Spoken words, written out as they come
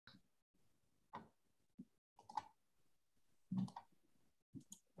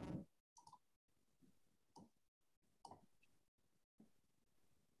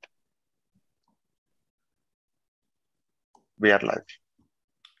We are live.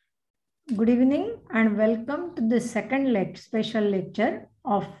 Good evening and welcome to the second special lecture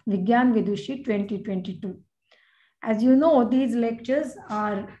of Vigyan Vidushi 2022. As you know, these lectures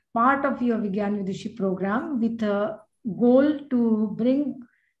are part of your Vigyan Vidushi program with a goal to bring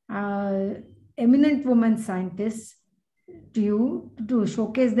eminent women scientists to you to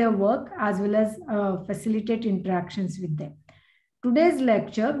showcase their work as well as facilitate interactions with them. Today's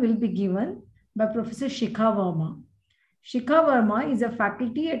lecture will be given by Professor Shikha Varma. Shikha Varma is a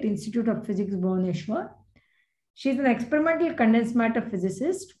faculty at Institute of Physics, Bhubaneswar. She is an experimental condensed matter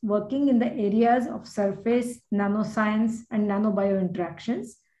physicist working in the areas of surface, nanoscience, and NanoBio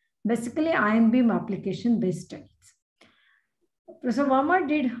interactions, basically ion beam application-based studies. Professor Varma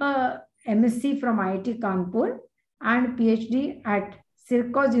did her MSc from IIT Kanpur and PhD at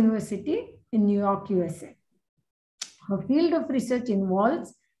Syracuse University in New York, USA. Her field of research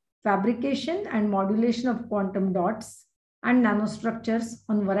involves fabrication and modulation of quantum dots and nanostructures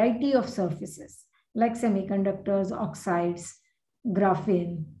on a variety of surfaces like semiconductors, oxides,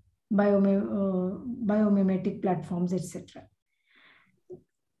 graphene, biomimetic platforms, etc.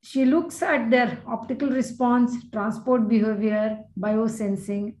 She looks at their optical response, transport behavior,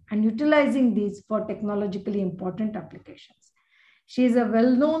 biosensing, and utilizing these for technologically important applications. She is a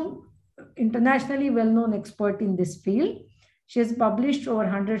internationally well-known expert in this field. She has published over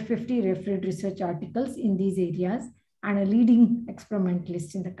 150 referred research articles in these areas and a leading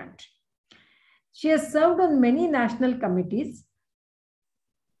experimentalist in the country. She has served on many national committees,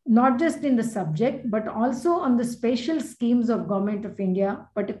 not just in the subject, but also on the spatial schemes of Government of India,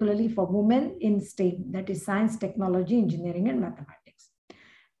 particularly for women in STEAM, that is science, technology, engineering, and mathematics.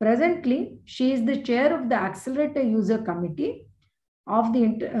 Presently, she is the chair of the Accelerator User Committee of the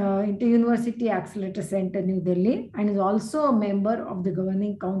Inter-University Accelerator Center, New Delhi, and is also a member of the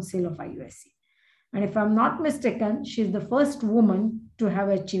Governing Council of IUSC. And if I'm not mistaken, she is the first woman to have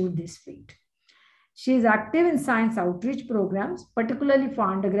achieved this feat. She is active in science outreach programs, particularly for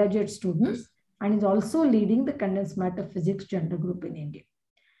undergraduate students, and is also leading the condensed matter physics gender group in India.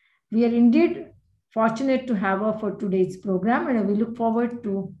 We are indeed fortunate to have her for today's program, and we look forward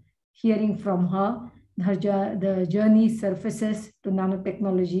to hearing from her the journey surfaces to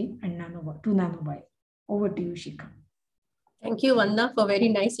nanotechnology and to NanoBio. Over to you, Shikha. Thank you, Vanda, for very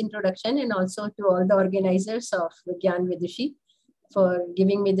nice introduction, and also to all the organizers of Vigyan Vidushi for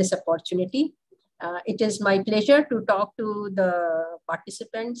giving me this opportunity. It is my pleasure to talk to the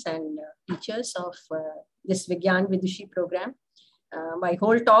participants and teachers of this Vigyan Vidushi program. My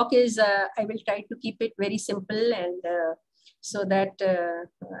whole talk is, I will try to keep it very simple, and so that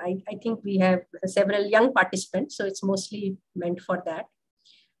I think we have several young participants, so it's mostly meant for that.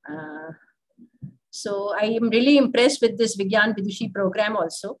 So I am really impressed with this Vigyan Vidushi program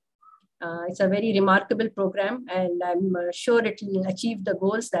also. It's a very remarkable program, and I'm sure it will achieve the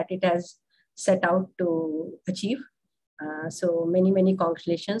goals that it has set out to achieve. So many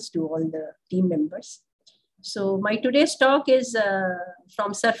congratulations to all the team members. So my today's talk is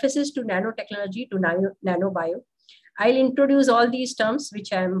from surfaces to nanotechnology to nanobio. I'll introduce all these terms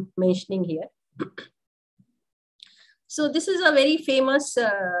which I'm mentioning here. So this is a very famous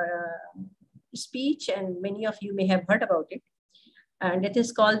speech, and many of you may have heard about it. And it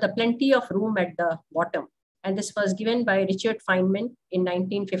is called The Plenty of Room at the Bottom. And this was given by Richard Feynman in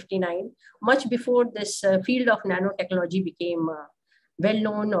 1959, much before this field of nanotechnology became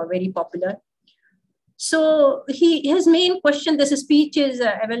well-known or very popular. So his main question, this speech is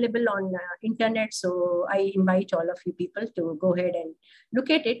available on internet, so I invite all of you people to go ahead and look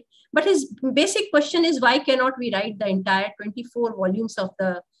at it. But his basic question is, why cannot we write the entire 24 volumes of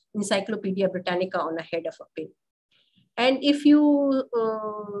the Encyclopedia Britannica on a head of a pin? And if you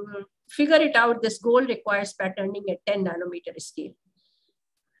figure it out, this goal requires patterning at 10 nanometer scale.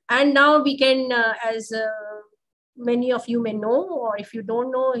 And now we can, as many of you may know, or if you don't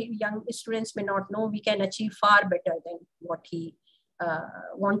know, young students may not know, we can achieve far better than what he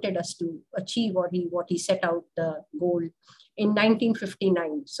wanted us to achieve, or what he set out the goal in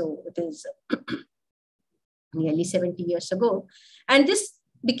 1959. So it is nearly 70 years ago. And this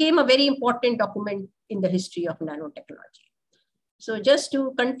became a very important document in the history of nanotechnology. So just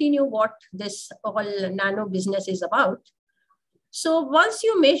to continue what this whole nano business is about. So once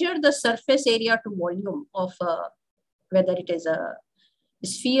you measure the surface area to volume of whether it is a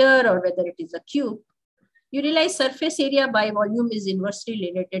sphere or whether it is a cube, you realize surface area by volume is inversely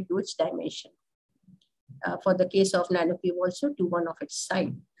related to its dimension. For the case of nanocube also to one of its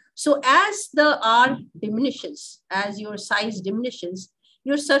side. So as the R diminishes, as your size diminishes,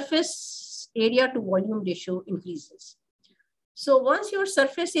 your surface area to volume ratio increases. So once your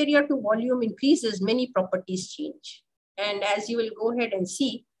surface area to volume increases, many properties change. And as you will go ahead and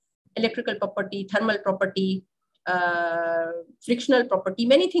see, electrical property, thermal property, frictional property,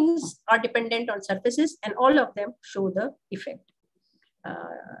 many things are dependent on surfaces, and all of them show the effect.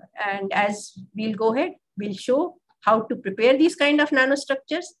 And as we'll go ahead, we'll show how to prepare these kind of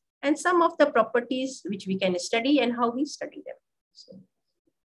nanostructures and some of the properties which we can study and how we study them.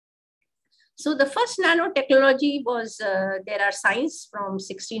 So the first nanotechnology was, there are signs from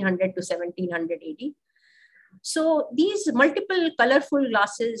 1600 to 1700 AD. So these multiple colorful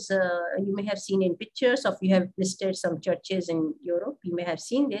glasses, you may have seen in pictures, of you have visited some churches in Europe, you may have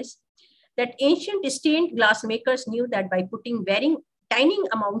seen this, that ancient stained glass makers knew that by putting very tiny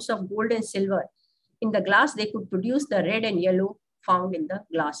amounts of gold and silver in the glass, they could produce the red and yellow found in the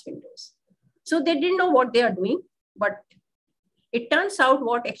glass windows. So they didn't know what they are doing, but it turns out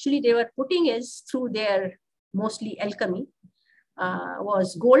what actually they were putting is, through their mostly alchemy,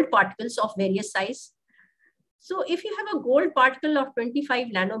 was gold particles of various size. So if you have a gold particle of 25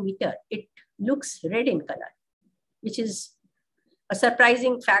 nanometer, it looks red in color, which is a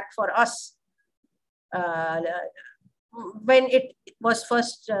surprising fact for us. When it was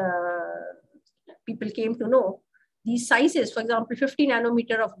first, people came to know these sizes. For example, 50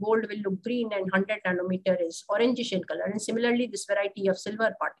 nanometer of gold will look green and 100 nanometer is orangish in color. And similarly, this variety of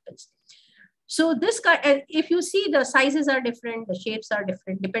silver particles. So this, if you see, the sizes are different, the shapes are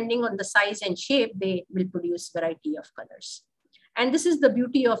different. Depending on the size and shape, they will produce variety of colors. And this is the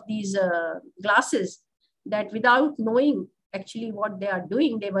beauty of these glasses, that without knowing actually what they are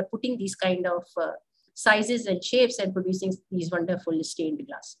doing, they were putting these kind of sizes and shapes and producing these wonderful stained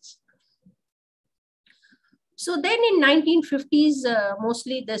glasses. So then in 1950s,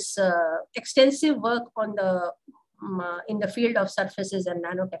 mostly this extensive work on the in the field of surfaces and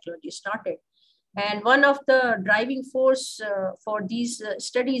nanotechnology started. And one of the driving force for these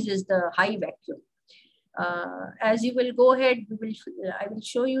studies is the high vacuum. As you will go ahead, I will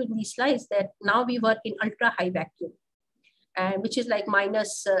show you in these slides that now we work in ultra high vacuum, and which is like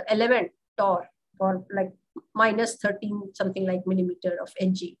minus 11 torr, or like minus 13 something like millimeter of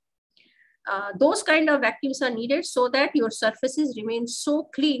Hg. Those kind of vacuums are needed so that your surfaces remain so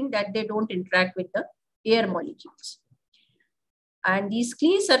clean that they don't interact with the air molecules. And these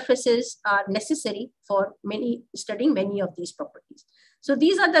clean surfaces are necessary for studying many of these properties. So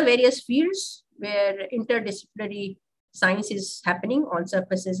these are the various fields where interdisciplinary science is happening on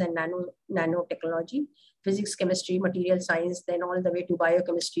surfaces and nanotechnology, physics, chemistry, material science, then all the way to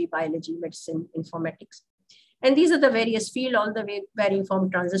biochemistry, biology, medicine, informatics. And these are the various fields, all the way varying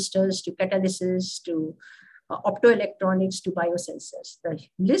from transistors to catalysis to optoelectronics to biosensors. The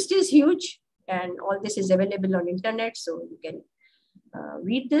list is huge, and all this is available on internet, so you can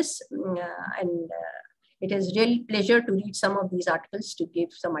read this. It is really pleasure to read some of these articles to give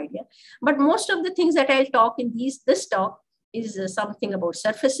some idea. But most of the things that I'll talk in this talk is something about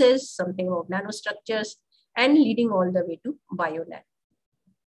surfaces, something about nanostructures, and leading all the way to bio-nano.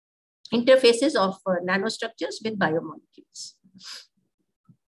 Interfaces of nanostructures with biomolecules.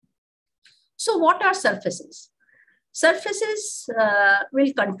 So what are surfaces? Surfaces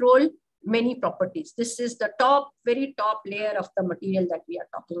will control many properties. This is the very top layer of the material that we are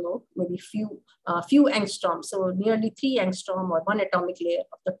talking about, maybe few angstrom, so nearly 3 angstrom or 1 atomic layer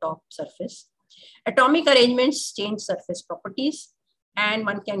of the top surface. Atomic arrangements change surface properties, and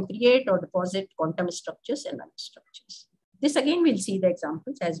one can create or deposit quantum structures and nanostructures. This again, we'll see the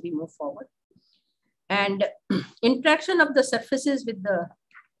examples as we move forward. And interaction of the surfaces with the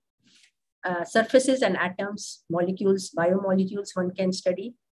surfaces and atoms, molecules, biomolecules, one can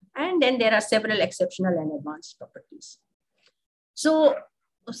study. And then there are several exceptional and advanced properties. So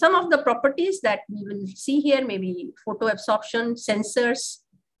some of the properties that we will see here may be photoabsorption, sensors,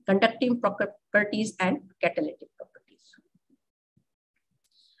 conducting properties, and catalytic properties.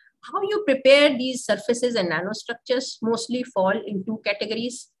 How you prepare these surfaces and nanostructures mostly fall in 2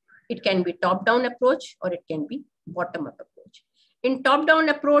 categories. It can be top-down approach or it can be bottom-up approach. In top-down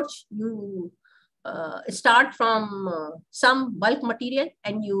approach, you start from some bulk material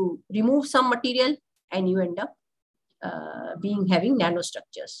and you remove some material and you end up having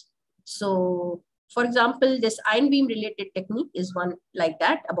nanostructures. So, for example, this ion beam related technique is one like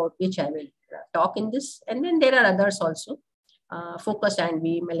that, about which I will talk in this. And then there are others also, focused ion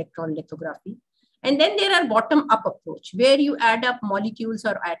beam, electron lithography. And then there are bottom-up approach, where you add up molecules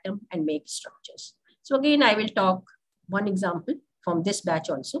or atom and make structures. So again, I will talk one example from this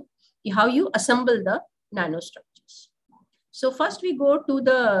batch also, how you assemble the nanostructures. So first we go to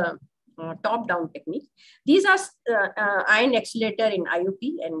the top-down technique. These are ion accelerator in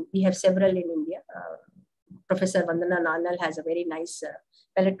IOP, and we have several in India. Professor Vandana Nanal has a very nice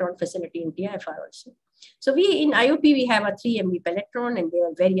electron facility in TIFR also. So in IOP, we have a 3 MV pelletron, and there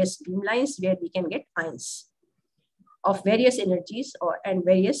are various beamlines where we can get ions of various energies and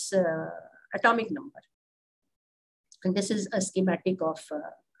various atomic number. And this is a schematic of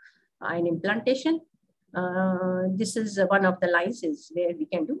ion implantation. This is one of the lines is where we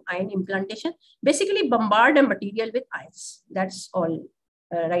can do ion implantation. Basically bombard a material with ions. That's all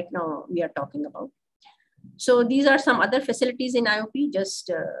right now we are talking about. So these are some other facilities in IOP,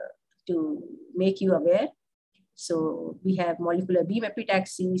 just to make you aware. So we have molecular beam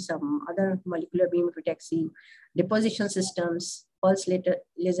epitaxy, some other molecular beam epitaxy, deposition systems, pulse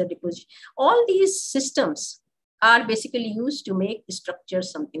laser deposition. All these systems are basically used to make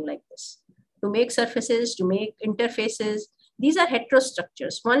structures something like this, to make surfaces, to make interfaces. These are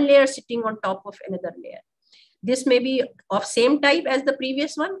heterostructures, one layer sitting on top of another layer. This may be of same type as the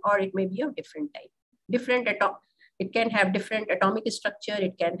previous one, or it may be of different type. It can have different atomic structure.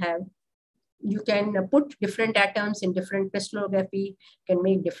 It can have, you can put different atoms in different crystallography, can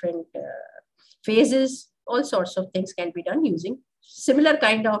make different phases. All sorts of things can be done using similar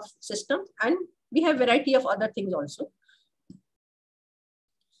kind of systems. And we have variety of other things also.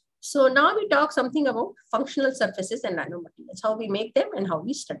 So now we talk something about functional surfaces and nanomaterials, how we make them and how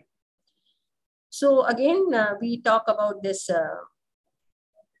we study. So again, we talk about this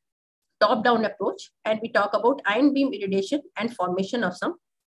top-down approach, and we talk about ion beam irradiation and formation of some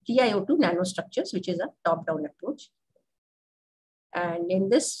TiO2 nanostructures, which is a top-down approach. And in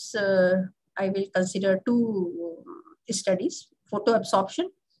this, I will consider two studies: photoabsorption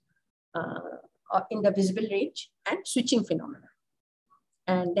in the visible range and switching phenomena.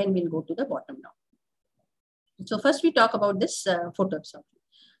 And then we'll go to the bottom now. So first we talk about this photoabsorption.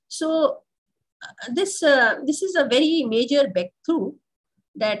 So this is a very major breakthrough,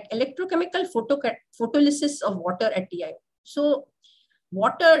 that electrochemical photolysis of water at TiO2. So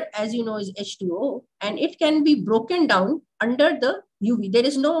water, as you know, is H2O, and it can be broken down under the UV. There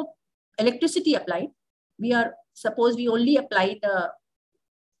is no electricity applied. Suppose we only apply the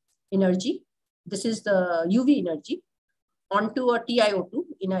energy. This is the UV energy onto a TiO2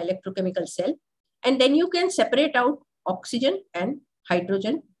 in an electrochemical cell. And then you can separate out oxygen and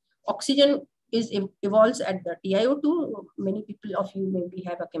hydrogen. Oxygen evolves at the TiO2. Many people of you maybe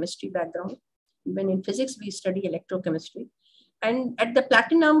have a chemistry background. Even in physics, we study electrochemistry. And at the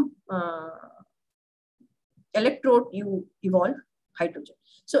platinum electrode, you evolve hydrogen.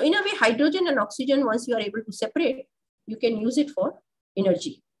 So in a way, hydrogen and oxygen, once you are able to separate, you can use it for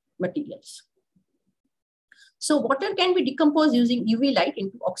energy materials. So water can be decomposed using UV light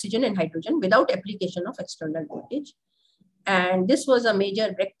into oxygen and hydrogen without application of external voltage. And this was a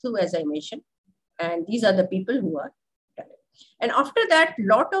major breakthrough, as I mentioned. And these are the people who are done it. And after that, a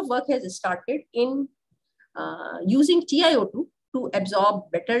lot of work has started in using TiO2 to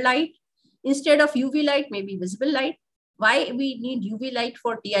absorb better light. Instead of UV light, maybe visible light. Why we need UV light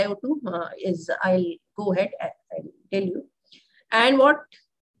for TiO2 is, I'll go ahead and tell you. And what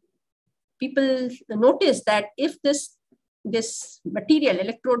people notice, that if this material,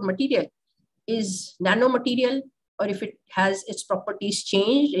 electrode material, is nanomaterial, or if it has its properties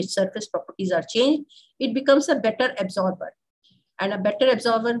changed, its surface properties are changed, it becomes a better absorber. And a better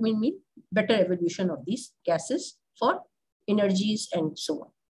absorber will mean better evolution of these gases for energies and so on.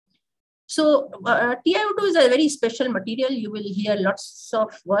 So TiO2 is a very special material. You will hear lots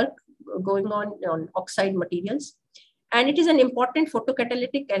of work going on oxide materials. And it is an important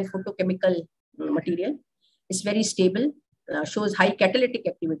photocatalytic and photochemical material. It's very stable, shows high catalytic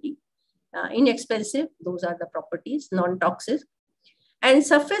activity, inexpensive. Those are the properties, non-toxic. And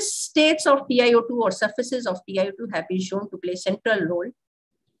surface states of TiO2 or surfaces of TiO2 have been shown to play a central role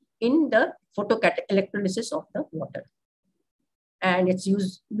in the electrolysis of the water. And it's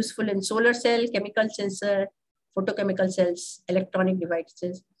useful in solar cell, chemical sensor, photochemical cells, electronic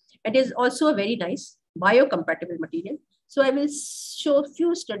devices. It is also a very nice biocompatible material. So I will show a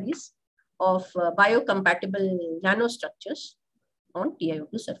few studies of biocompatible nanostructures on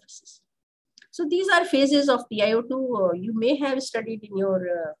TiO2 surfaces. So these are phases of TiO2. You may have studied in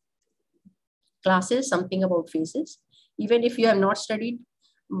your classes something about phases. Even if you have not studied,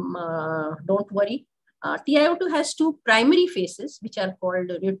 don't worry. TiO2 has two primary phases, which are called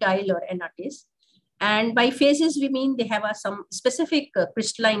rutile or anatase. And by phases, we mean they have some specific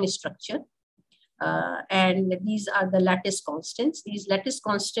crystalline structure. And these are the lattice constants. These lattice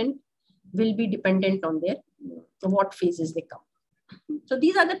constants will be dependent on their what phases they come. So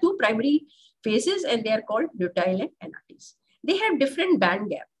these are the two primary phases, and they are called rutile and anatase. They have different band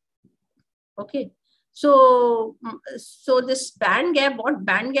gap. Okay. So this band gap, what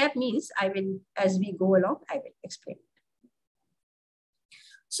band gap means, I will, as we go along, I will explain it.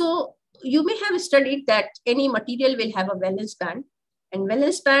 So you may have studied that any material will have a valence band, and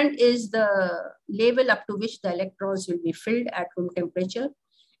valence band is the level up to which the electrons will be filled at room temperature,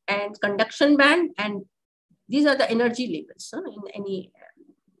 and conduction band, and these are the energy levels in any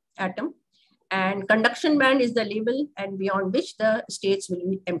atom, and conduction band is the level and beyond which the states will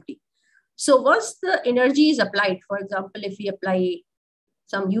be empty. So once the energy is applied, for example, if we apply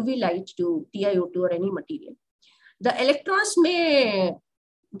some UV light to TiO2 or any material, the electrons may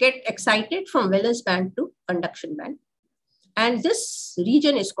get excited from valence band to conduction band. And this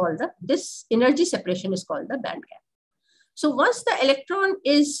region is called this energy separation is called the band gap. So once the electron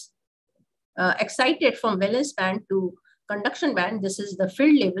is excited from valence band to conduction band, this is the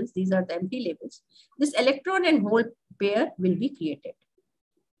filled levels, these are the empty levels, this electron and hole pair will be created.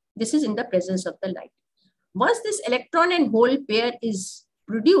 This is in the presence of the light. Once this electron and hole pair is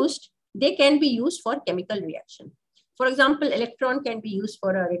produced, they can be used for chemical reaction. For example, electron can be used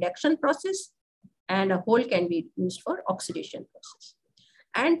for a reduction process and a hole can be used for oxidation process.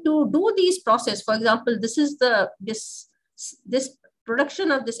 And to do these process, for example, this is this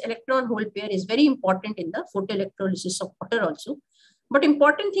production of this electron hole pair is very important in the photoelectrolysis of water also. But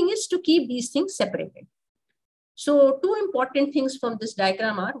important thing is to keep these things separated. So two important things from this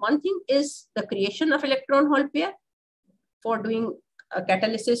diagram are, one thing is the creation of electron hole pair for doing a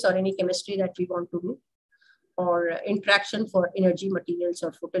catalysis or any chemistry that we want to do, or interaction for energy materials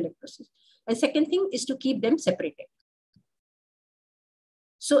or photoelectrolysis. And second thing is to keep them separated.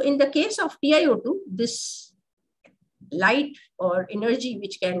 So in the case of TiO2, this light or energy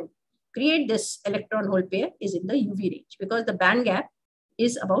which can create this electron hole pair is in the UV range, because the band gap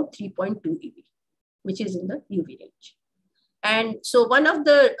is about 3.2 eV, which is in the UV range. And so one of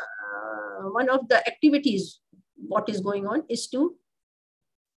the activities, what is going on is to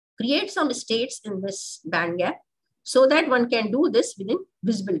create some states in this band gap so that one can do this within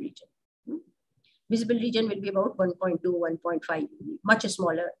visible region. Visible region will be about 1.2, 1.5, much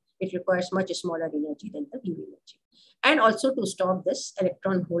smaller. It requires much smaller energy than the UV energy. And also to stop this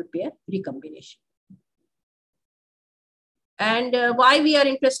electron hole pair recombination. And why we are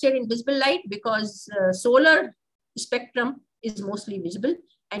interested in visible light? Because solar spectrum is mostly visible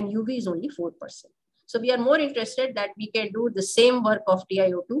and UV is only 4%. So we are more interested that we can do the same work of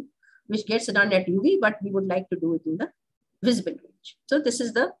TiO2, which gets done at UV, but we would like to do it in the visible range. So this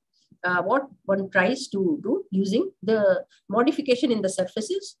is the what one tries to do using the modification in the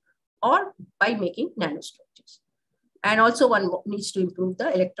surfaces or by making nanostructures. And also one needs to improve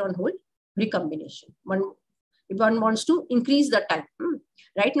the electron hole recombination. If one wants to increase the time.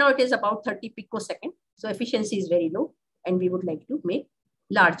 Right now it is about 30 picosecond. So efficiency is very low and we would like to make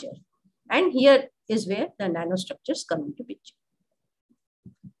larger. And here is where the nanostructures come into picture.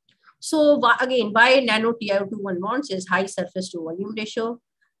 So again, why nano TiO2 one wants is high surface to volume ratio.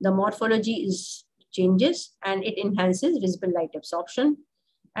 The morphology changes and it enhances visible light absorption.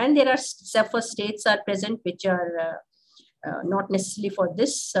 And there are surface states are present which are not necessarily for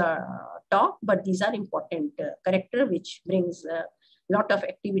this talk, but these are important character which brings a lot of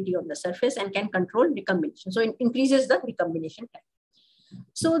activity on the surface and can control recombination. So it increases the recombination time.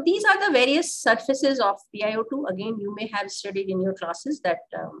 So these are the various surfaces of TiO2. Again, you may have studied in your classes that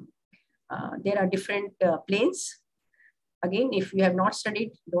there are different planes. Again, if you have not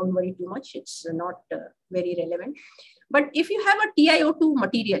studied, don't worry too much. It's not very relevant. But if you have a TiO2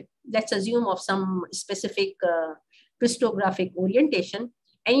 material, let's assume of some specific crystallographic orientation,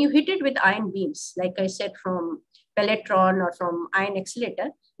 and you hit it with ion beams, like I said, from pelletron or from ion accelerator,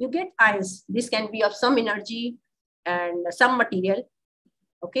 you get ions. This can be of some energy and some material,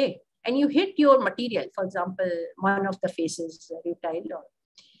 okay? And you hit your material, for example, one of the faces, rutile, or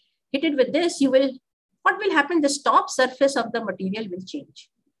hit it with this, what will happen? The top surface of the material will change.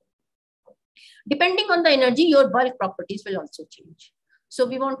 Depending on the energy, your bulk properties will also change. So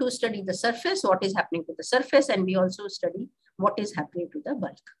we want to study the surface, what is happening to the surface, and we also study what is happening to the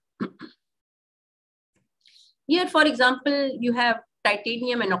bulk. Here, for example, you have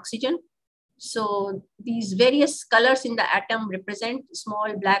titanium and oxygen. So these various colors in the atom represent,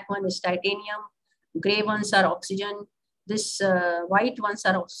 small black one is titanium, gray ones are oxygen, this white ones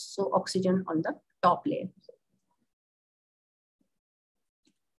are also oxygen on the top layer.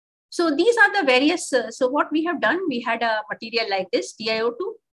 So these are the various, so what we have done, we had a material like this, TiO2,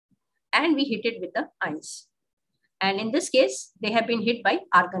 and we hit it with the ions. And in this case, they have been hit by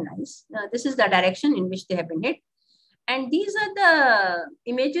argon ions. This is the direction in which they have been hit. And these are the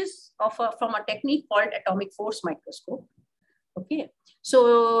images of from a technique called atomic force microscope. Okay.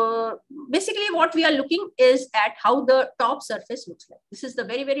 So basically what we are looking is at how the top surface looks like. This is the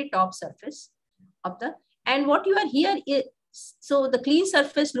very, very top surface of the, and what you are here So the clean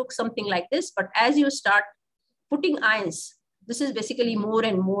surface looks something like this, but as you start putting ions, this is basically more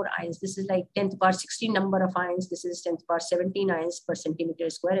and more ions. This is like 10 to the power 16 number of ions. This is 10 to the power 17 ions per centimeter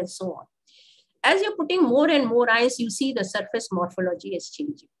square, and so on. As you're putting more and more ions, you see the surface morphology is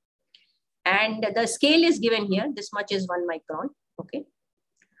changing. And the scale is given here. This much is 1 micron. Okay.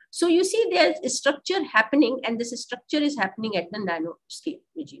 So you see there's a structure happening, and this structure is happening at the nano scale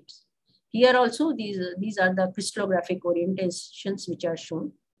regimes. Here also, these are the crystallographic orientations which are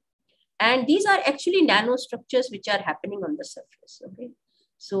shown. And these are actually nanostructures which are happening on the surface. Okay.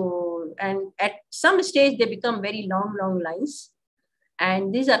 So, and at some stage, they become very long, long lines.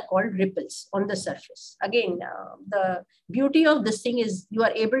 And these are called ripples on the surface. Again, the beauty of this thing is you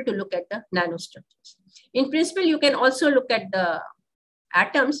are able to look at the nanostructures. In principle, you can also look at the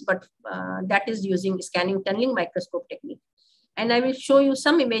atoms, but that is using scanning tunneling microscope technique. And I will show you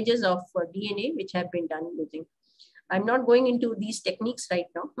some images of DNA which have been done using. I'm not going into these techniques right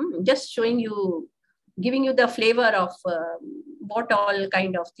now, just showing you, giving you the flavor of what all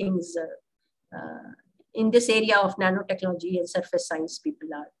kind of things in this area of nanotechnology and surface science people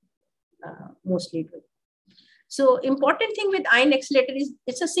are mostly doing. So important thing with ion accelerator is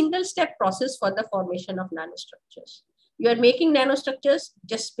it's a single step process for the formation of nanostructures. You are making nanostructures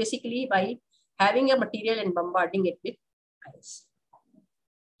just basically by having a material and bombarding it with ions.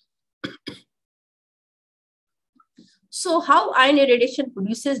 So how ion irradiation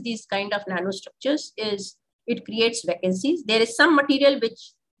produces these kind of nanostructures is it creates vacancies. There is some material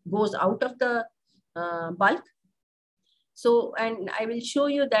which goes out of the bulk. So, and I will show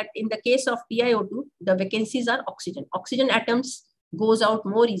you that in the case of TiO2, the vacancies are oxygen. Oxygen atoms goes out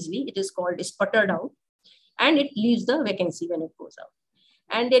more easily. It is called sputtered out, and it leaves the vacancy when it goes out.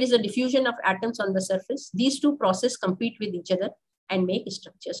 And there is a diffusion of atoms on the surface. These two processes compete with each other and make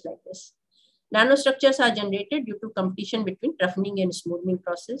structures like this. Nanostructures are generated due to competition between roughening and smoothing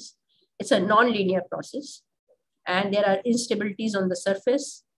process. It's a non-linear process, and there are instabilities on the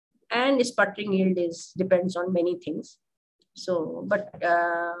surface, and sputtering yield depends on many things. So, but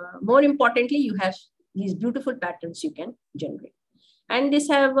more importantly, you have these beautiful patterns you can generate. And these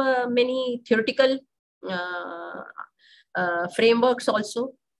have many theoretical frameworks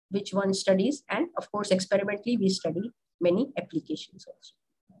also, which one studies. And of course, experimentally, we study many applications also.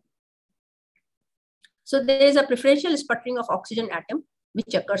 So there is a preferential sputtering of oxygen atom,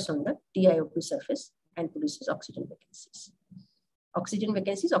 which occurs on the TiO2 surface and produces oxygen vacancies. Oxygen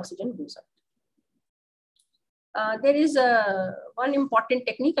vacancies, oxygen goes out. There is one important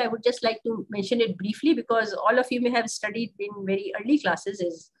technique. I would just like to mention it briefly because all of you may have studied in very early classes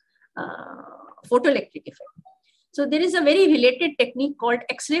is photoelectric effect. So there is a very related technique called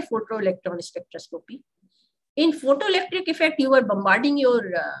X-ray photoelectron spectroscopy. In photoelectric effect, you are bombarding your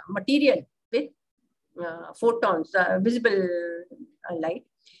material with photons, visible light.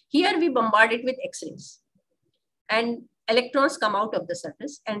 Here we bombard it with X-rays, and electrons come out of the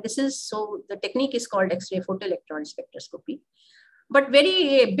surface. And this is, so the technique is called X-ray photoelectron spectroscopy. But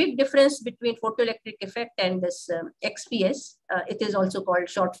very big difference between photoelectric effect and this XPS, it is also called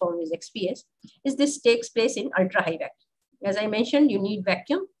short form is XPS, is this takes place in ultra high vacuum. As I mentioned, you need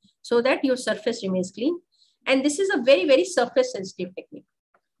vacuum so that your surface remains clean. And this is a very, very surface sensitive technique.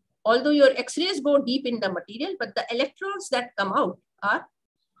 Although your X-rays go deep in the material, but the electrons that come out are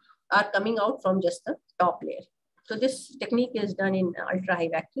coming out from just the top layer. So this technique is done in ultra high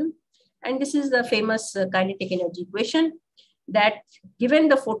vacuum. And this is the famous kinetic energy equation that given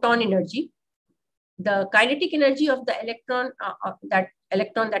the photon energy, the kinetic energy of the electron,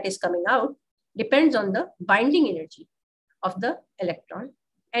 that is coming out depends on the binding energy of the electron.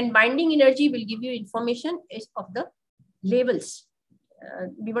 And binding energy will give you information of the labels.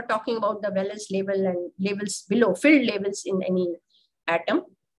 We were talking about the valence label and labels below, filled labels in any atom.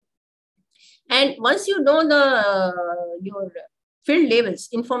 And once you know your filled labels,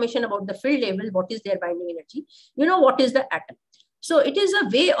 information about the filled label, what is their binding energy, you know what is the atom. So it is a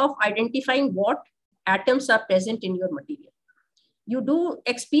way of identifying what atoms are present in your material. You do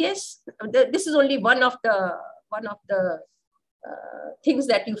XPS. This is only one of the things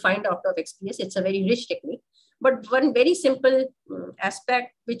that you find out of XPS. It's a very rich technique. But one very simple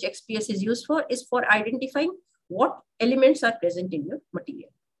aspect which XPS is used for is for identifying what elements are present in your material.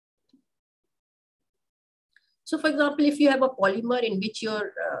 So for example, if you have a polymer in which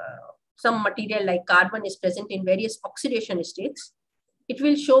your some material like carbon is present in various oxidation states, it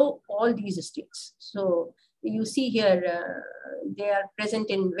will show all these states. So you see here, they are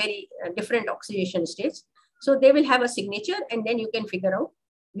present in very different oxidation states. So they will have a signature, and then you can figure out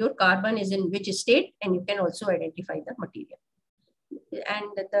your carbon is in which state, and you can also identify the material.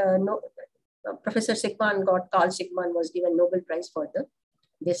 And Professor Sigman Carl Sigman was given Nobel Prize for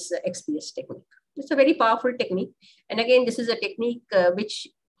this XPS technique. It's a very powerful technique. And again, this is a technique which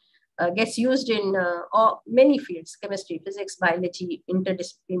gets used in many fields: chemistry, physics, biology,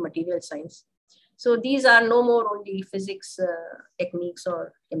 interdisciplinary material science. So these are no more only physics techniques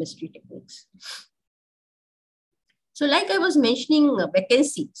or chemistry techniques. So like I was mentioning,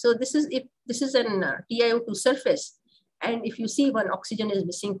 vacancy. So this is an TiO2 surface. And if you see, one oxygen is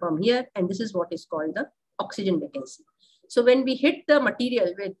missing from here, and this is what is called the oxygen vacancy. So when we hit the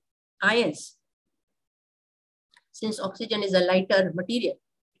material with ions, since oxygen is a lighter material,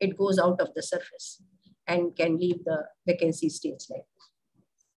 it goes out of the surface and can leave the vacancy states like this.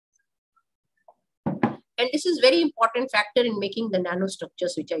 And this is very important factor in making the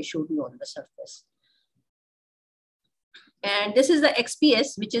nanostructures, which I showed you on the surface. And this is the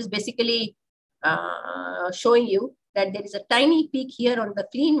XPS, which is basically showing you that there is a tiny peak here on the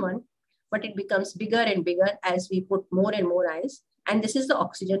clean one, but it becomes bigger and bigger as we put more and more ions. And this is the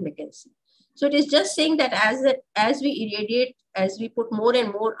oxygen vacancy. So it is just saying that as we irradiate, as we put more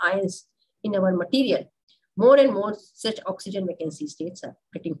and more ions in our material, more and more such oxygen vacancy states are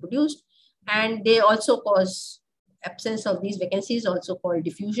getting produced. And they also cause absence of these vacancies, also called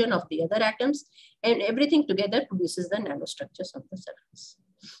diffusion of the other atoms, and everything together produces the nanostructures of the surface.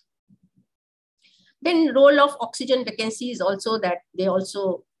 Then role of oxygen vacancy is also that they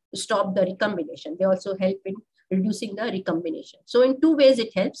also stop the recombination. They also help in reducing the recombination. So in two ways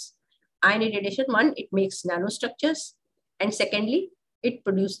it helps. Ion irradiation, one, it makes nanostructures, and secondly, it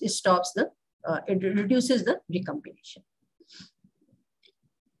reduces the recombination.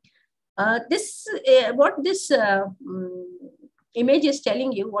 What this image is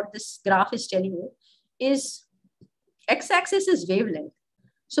telling you, what this graph is telling you, is x-axis is wavelength.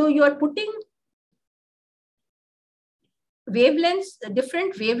 So you are putting wavelengths,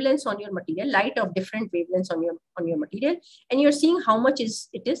 different wavelengths on your material, light of different wavelengths on your material, and you're seeing how much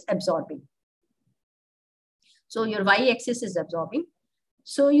it is absorbing. So your y-axis is absorbing.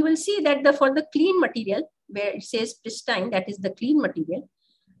 So you will see that for the clean material, where it says pristine, that is the clean material,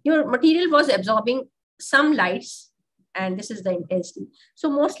 your material was absorbing some lights, and this is the intensity. So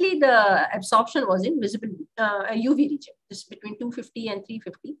mostly the absorption was in visible UV region. This is between 250 and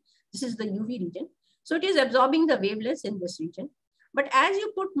 350. This is the UV region. So it is absorbing the wavelengths in this region. But as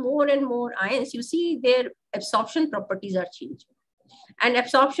you put more and more ions, you see their absorption properties are changing. And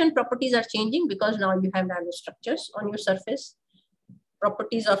absorption properties are changing because now you have nanostructures on your surface.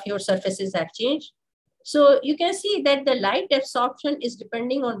 Properties of your surfaces have changed. So you can see that the light absorption is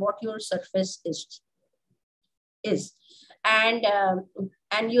depending on what your surface is. And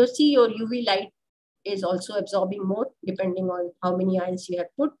you see your UV light is also absorbing more depending on how many ions you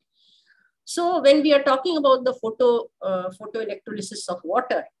have put. So when we are talking about the photoelectrolysis of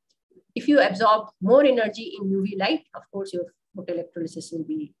water, if you absorb more energy in UV light, of course your photoelectrolysis will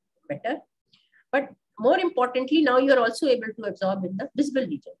be better. But more importantly, now you are also able to absorb in the visible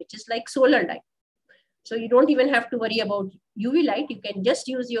region, which is like solar light. So you don't even have to worry about UV light. You can just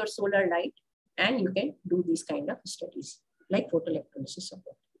use your solar light and you can do these kind of studies like photoelectrolysis of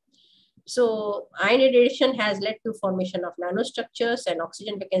water. So ion irradiation has led to formation of nanostructures and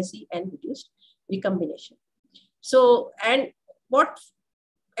oxygen vacancy and reduced recombination. So, and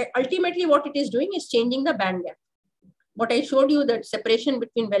ultimately what it is doing is changing the band gap. What I showed you, that separation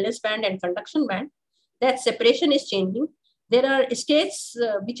between valence band and conduction band, that separation is changing. There are states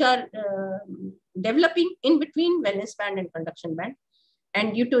which are developing in between valence band and conduction band.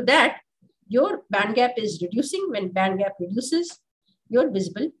 And due to that, your band gap is reducing. When band gap reduces, your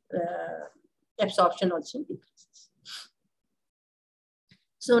visible absorption also decreases.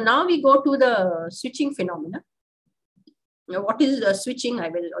 So now we go to the switching phenomena. Now, what is switching? I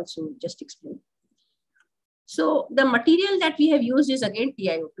will also just explain. So the material that we have used is again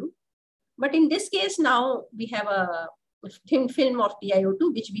TiO2. But in this case, now we have a thin film of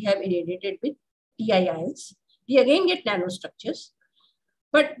TiO2, which we have irradiated with Ti ions. We again get nanostructures.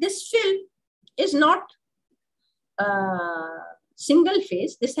 But this film is not single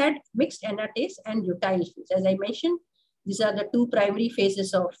phase. This had mixed anatase and butyl phase. As I mentioned, these are the two primary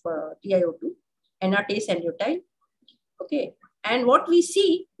phases of TiO2, anatase and butyl. Okay. And what we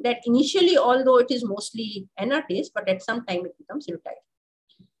see that initially, although it is mostly anatase, but at some time it becomes butyl.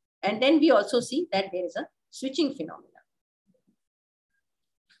 And then we also see that there is a switching phenomenon.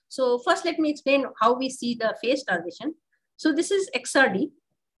 So first, let me explain how we see the phase transition. So this is XRD,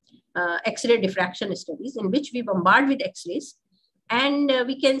 X-ray diffraction studies, in which we bombard with X-rays, and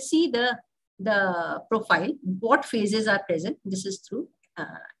we can see the profile, what phases are present. This is through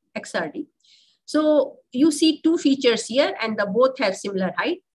XRD. So you see two features here, and both have similar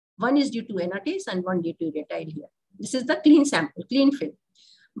height. One is due to anatase and one due to rutile here. This is the clean sample, clean film.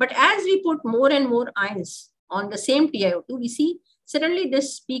 But as we put more and more ions on the same TiO2, we see suddenly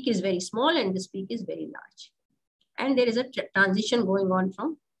this peak is very small and this peak is very large. And there is a transition going on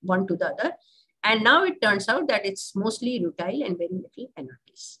from one to the other. And now it turns out that it's mostly rutile and very little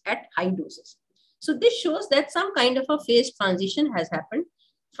anatase at high doses. So this shows that some kind of a phase transition has happened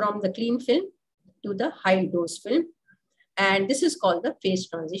from the clean film to the high dose film. And this is called the phase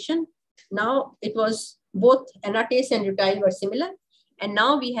transition. Now it was both anatase and rutile were similar. And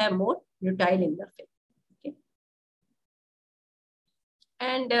now we have more rutile in the film. Okay.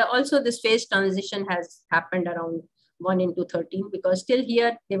 And also this phase transition has happened around 1 into 13, because still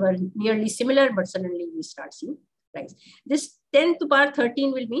here they were nearly similar, but suddenly we start seeing rise. This 10 to the power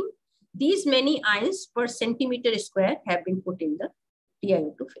 13 will mean these many ions per centimeter square have been put in the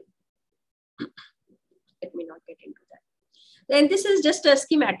TiO2 film. Let me not get into that. And this is just a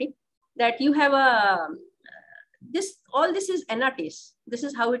schematic that you have a, all this is anatase. This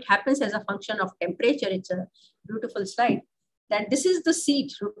is how it happens as a function of temperature. It's a beautiful slide that this is the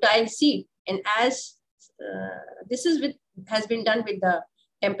seed, rutile seed. And as this is has been done with the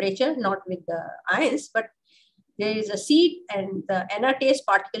temperature, not with the ions, but there is a seed and the anatase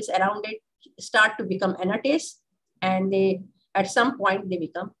particles around it start to become anatase, and they at some point they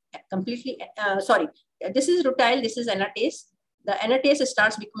become completely, sorry, this is rutile, this is anatase. The anatase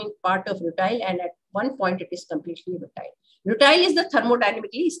starts becoming part of rutile, and at one point it is completely rutile. Rutile is the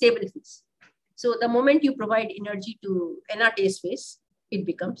thermodynamically stable phase. So the moment you provide energy to anatase phase, it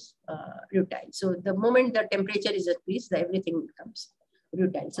becomes rutile. So the moment the temperature is increased, everything becomes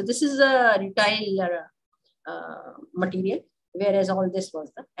rutile. So this is a rutile material, whereas all this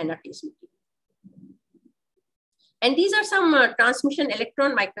was the anatase material. And these are some transmission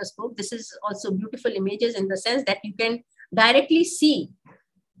electron microscope. This is also beautiful images in the sense that you can directly see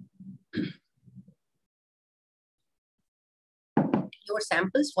your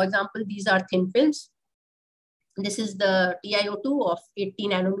samples. For example, these are thin films. This is the TiO2 of 80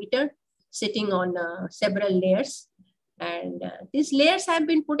 nanometer sitting on several layers. And these layers have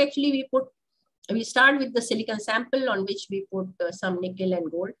been put, actually we start with the silicon sample on which we put some nickel and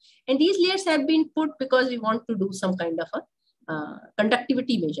gold. And these layers have been put because we want to do some kind of a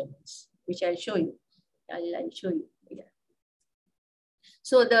conductivity measurements, which I'll show you. I'll show you here.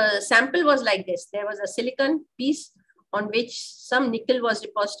 So the sample was like this. There was a silicon piece on which some nickel was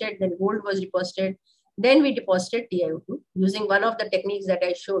deposited, then gold was deposited. Then we deposited TiO2 using one of the techniques that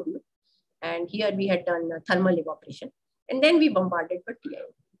I showed you. And here we had done thermal evaporation. And then we bombarded with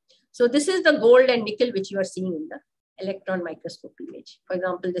TiO2. So this is the gold and nickel which you are seeing in the electron microscope image. For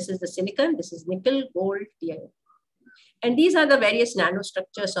example, this is the silicon, this is nickel, gold, TiO2. And these are the various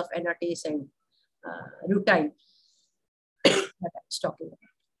nanostructures of anatase and rutile that I was talking about.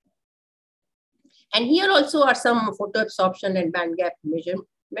 And here also are some photoabsorption and band gap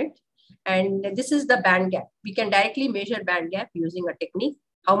measurement. And this is the band gap. We can directly measure band gap using a technique.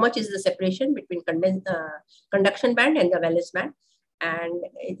 How much is the separation between conduction band and the valence band? And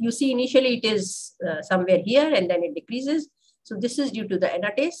you see initially it is somewhere here and then it decreases. So this is due to the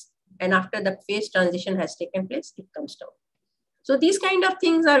anatase. And after the phase transition has taken place, it comes down. So these kind of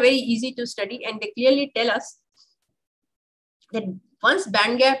things are very easy to study, and they clearly tell us that once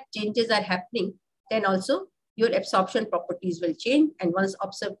band gap changes are happening, then also your absorption properties will change. And once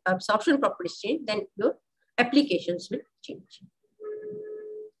absorption properties change, then your applications will change.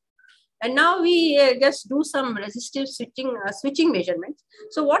 And now we just do some resistive switching measurements.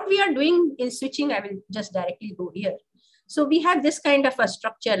 So what we are doing in switching, I will just directly go here. So we have this kind of a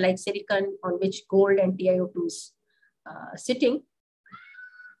structure like silicon on which gold and TiO2 is sitting.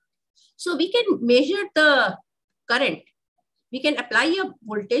 So we can measure the current. We can apply a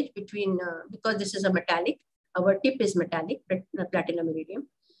voltage between, because this is a metallic, our tip is metallic, platinum iridium.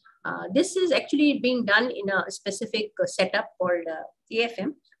 This is actually being done in a specific setup called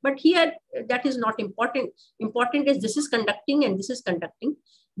AFM. But here, that is not important. Important is this is conducting and this is conducting.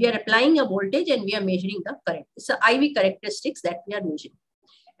 We are applying a voltage and we are measuring the current. It's the IV characteristics that we are measuring.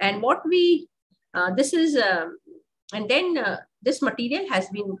 And what we, this is, and then this material has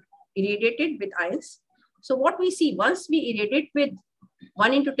been irradiated with ions. So what we see, once we irradiate with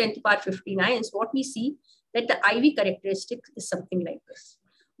 1 into 10 to the power 15 ions, what we see that the IV characteristic is something like this.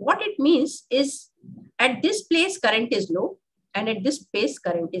 What it means is at this place current is low and at this place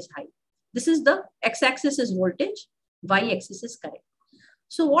current is high. This is the x-axis is voltage, y-axis is current.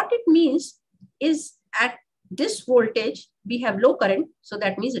 So what it means is at this voltage, we have low current. So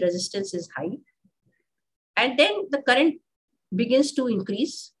that means resistance is high. And then the current begins to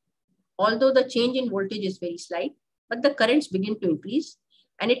increase. Although the change in voltage is very slight, but the currents begin to increase.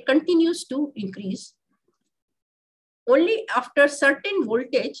 and it continues to increase. Only after certain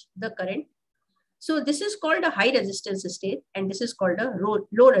voltage, the current. So this is called a high resistance state, and this is called a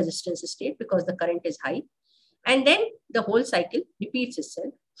low resistance state because the current is high. And then the whole cycle repeats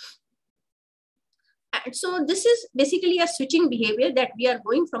itself. And so this is basically a switching behavior, that we are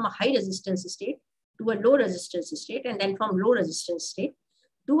going from a high resistance state to a low resistance state, and then from low resistance state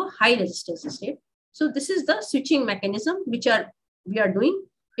to a high resistance state. So this is the switching mechanism which we are doing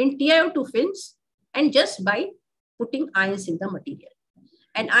in TiO2 films, and just by putting ions in the material.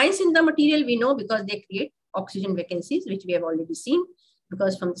 And ions in the material we know because they create oxygen vacancies, which we have already seen,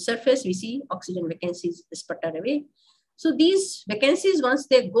 because from the surface we see oxygen vacancies sputter away. So these vacancies, once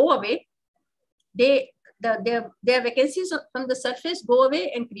they go away, their vacancies from the surface go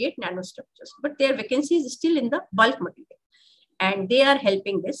away and create nanostructures, but their vacancies is still in the bulk material, and they are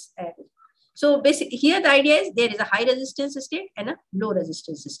helping this. So basically here the idea is there is a high resistance state and a low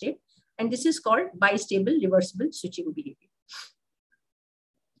resistance state, and this is called bistable reversible switching behavior.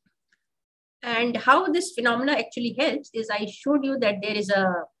 And how this phenomena actually helps is, I showed you that there is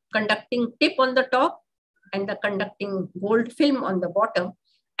a conducting tip on the top and the conducting gold film on the bottom.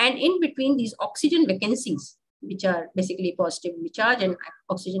 And in between these oxygen vacancies, which are basically positively charged and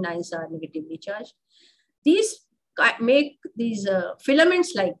oxygen ions are negatively charged, these make these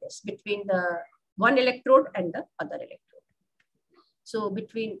filaments like this between the one electrode and the other electrode. So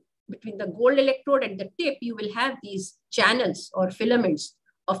between the gold electrode and the tip, you will have these channels or filaments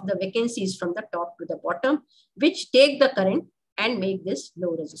of the vacancies from the top to the bottom, which take the current and make this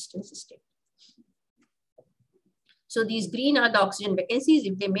low resistance state. So these green are the oxygen vacancies.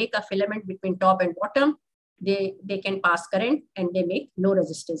 If they make a filament between top and bottom, they can pass current and they make low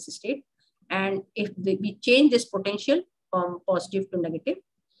resistance state. And if we change this potential from positive to negative,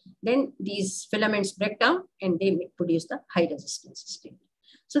 then these filaments break down and they produce the high resistance state.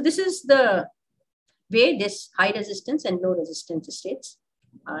 So this is the way this high resistance and low resistance states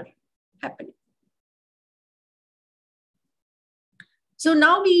are happening. So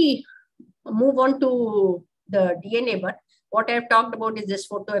now we move on to the DNA, but what I've talked about is this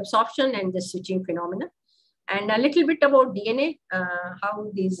photoabsorption and this switching phenomena, and a little bit about DNA, how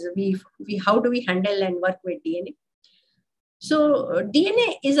do we handle and work with DNA. So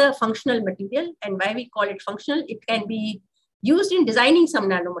DNA is a functional material, and why we call it functional, it can be used in designing some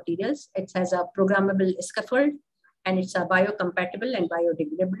nanomaterials. It has a programmable scaffold, and it's a biocompatible and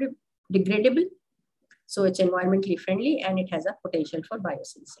biodegradable. So it's environmentally friendly, and it has a potential for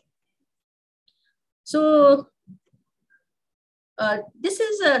biosensing. So this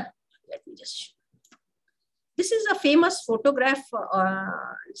is a famous photograph.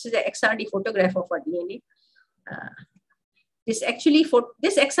 This is an XRD photograph of our DNA. This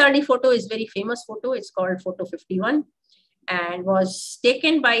XRD photo is very famous photo. It's called Photo 51 and was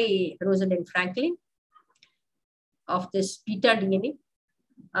taken by Rosalind Franklin of this beta DNA.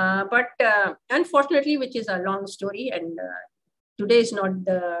 But unfortunately, which is a long story, and today is not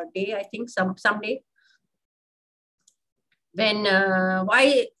the day, I think someday, when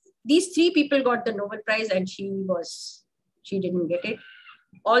why these three people got the Nobel Prize and she didn't get it,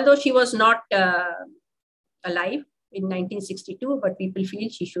 although she was not alive in 1962, but people feel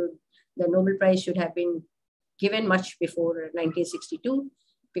the Nobel Prize should have been given much before 1962,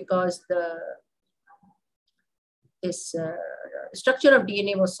 because this structure of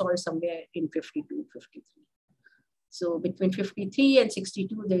DNA was solved somewhere in 52, 53. So between 53 and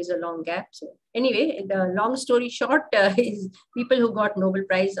 62, there is a long gap. So anyway, the long story short is people who got Nobel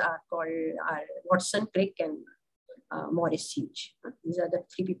Prize are Watson, Crick, and Morris Hughes. These are the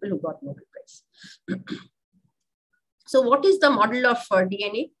three people who got Nobel Prize. So what is the model of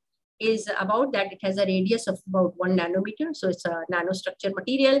DNA? Is about that it has a radius of about 1 nanometer. So it's a nanostructure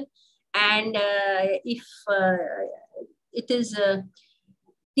material. And if it is,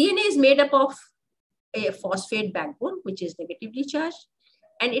 DNA is made up of a phosphate backbone, which is negatively charged.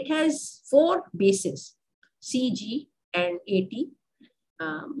 And it has 4 bases, C, G, and AT.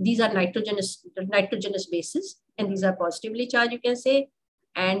 These are nitrogenous bases, and these are positively charged, you can say.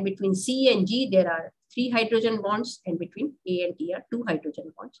 And between C and G, there are 3 hydrogen bonds, and between A and T are 2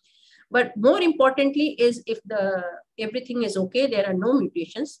 hydrogen bonds. But more importantly is if everything is okay, there are no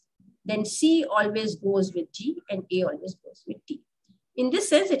mutations, then C always goes with G and A always goes with T. In this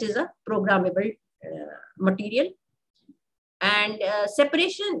sense, it is a programmable material. And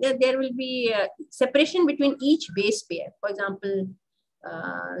separation, there will be separation between each base pair. For example,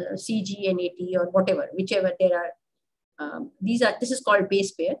 CG and AT or whatever, whichever there are. This is called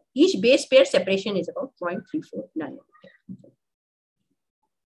base pair. Each base pair separation is about 0.34 nanometer.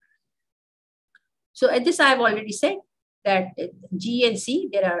 So at this I have already said that G and C,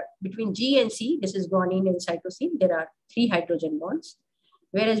 there are between G and C, this is guanine and cytosine, there are 3 hydrogen bonds.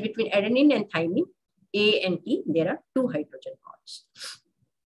 Whereas between adenine and thymine, A and T, there are 2 hydrogen bonds.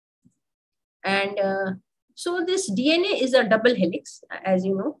 And so this DNA is a double helix. As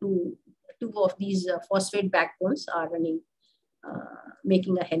you know, two of these phosphate backbones are running,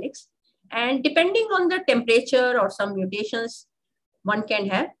 making a helix. And depending on the temperature or some mutations, one can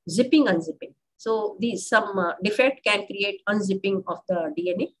have zipping, unzipping. So some defect can create unzipping of the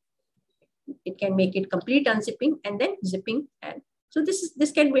DNA. It can make it complete unzipping and then zipping. And so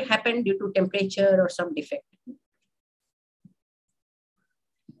this can happen due to temperature or some defect.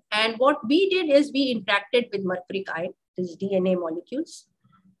 And what we did is we interacted with mercuric ion, these DNA molecules.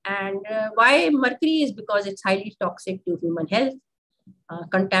 And why mercury is because it's highly toxic to human health,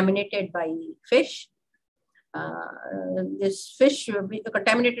 contaminated by fish.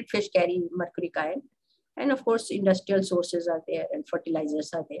 Contaminated fish carry mercuric ion. And of course, industrial sources are there and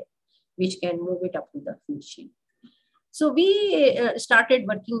fertilizers are there, which can move it up to the food chain. So we started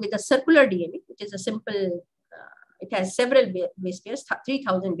working with a circular DNA, which is a simple, it has several base pairs,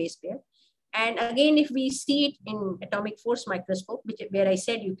 3000 base pairs. And again, if we see it in atomic force microscope, where I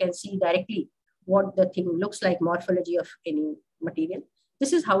said you can see directly what the thing looks like, morphology of any material,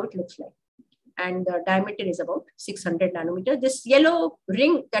 this is how it looks like. And the diameter is about 600 nanometer. This yellow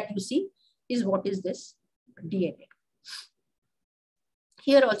ring that you see is what is this DNA.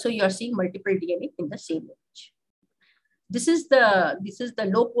 Here also you are seeing multiple DNA in the same image. This is the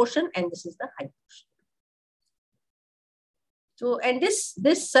low portion and this is the high portion. So, and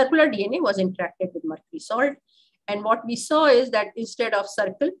this circular DNA was interacted with mercury salt. And what we saw is that instead of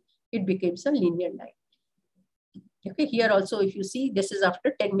circle, it becomes a linear line. Okay, here also, if you see, this is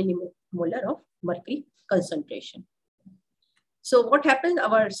after 10 millimolar of mercury concentration. So what happened?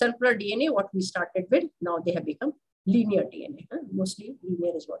 Our circular DNA, what we started with, now they have become linear DNA. Mostly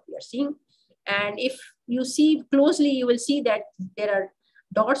linear is what we are seeing. And if you see closely, you will see that there are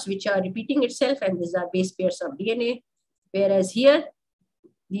dots which are repeating itself, and these are base pairs of DNA. Whereas here,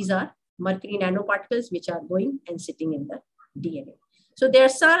 these are mercury nanoparticles which are going and sitting in the DNA. So there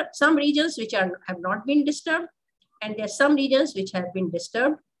are some regions which have not been disturbed, and there are some regions which have been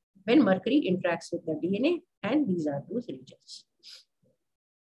disturbed when mercury interacts with the DNA, and these are those regions.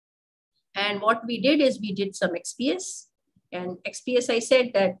 And what we did is we did some XPS. And XPS, I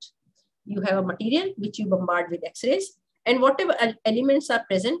said that you have a material which you bombard with X-rays, and whatever elements are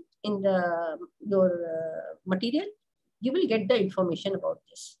present in your material, you will get the information about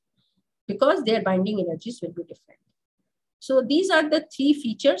this because their binding energies will be different. So these are the 3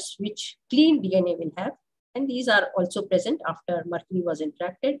 features which clean DNA will have. And these are also present after mercury was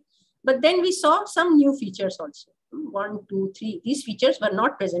interacted. But then we saw some new features also. 1, 2, 3. These features were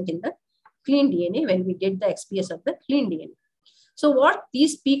not present in the clean DNA when we did the XPS of the clean DNA. So what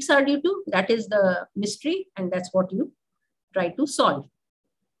these peaks are due to, that is the mystery, and that's what you try to solve.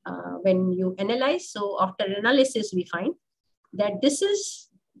 When you analyze, so after analysis, we find that this is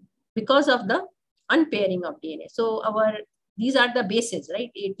because of the unpairing of DNA. So these are the bases, right?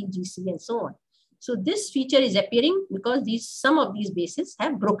 A, T, G, C, and so on. So this feature is appearing because some of these bases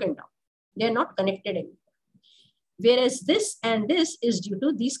have broken down. They are not connected anymore. Whereas this and this is due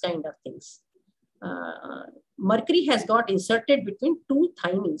to these kind of things. Mercury has got inserted between 2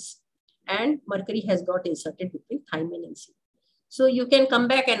 thymines, and mercury has got inserted between thymine and C. So you can come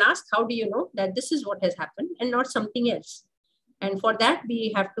back and ask, how do you know that this is what has happened and not something else? And for that,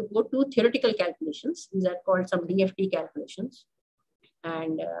 we have to go to theoretical calculations. These are called some DFT calculations.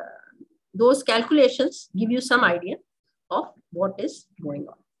 And those calculations give you some idea of what is going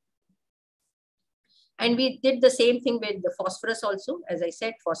on. And we did the same thing with the phosphorus also. As I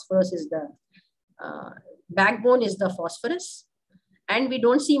said, phosphorus is the backbone is the phosphorus. And we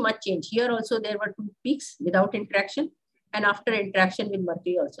don't see much change. Here also there were 2 peaks without interaction. And after interaction with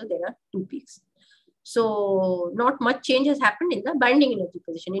mercury also, there are 2 peaks. So not much change has happened in the binding energy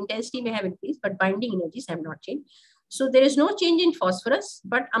position. Intensity may have increased, but binding energies have not changed. So there is no change in phosphorus,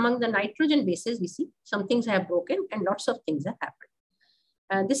 but among the nitrogen bases, we see some things have broken and lots of things have happened.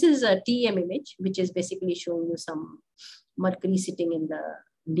 And this is a TEM image, which is basically showing you some mercury sitting in the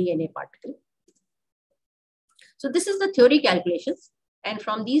DNA particle. So this is the theory calculations. And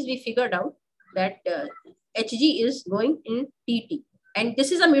from these, we figured out that Hg is going in TT. And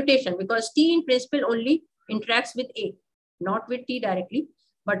this is a mutation because T in principle only interacts with A, not with T directly.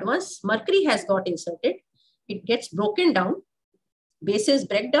 But once mercury has got inserted, it gets broken down, bases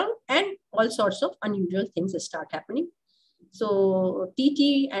break down, and all sorts of unusual things start happening. So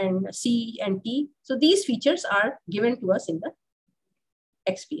TT and C and T. So these features are given to us in the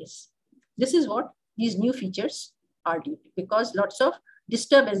XPS. This is what these new features are due to, because lots of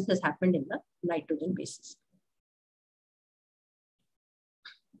disturbance has happened in the nitrogen bases.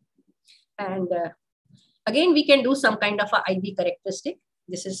 And again, we can do some kind of a IV characteristic.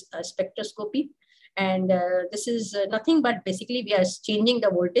 This is a spectroscopy. And this is nothing but basically we are changing the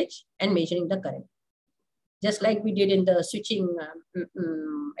voltage and measuring the current, just like we did in the switching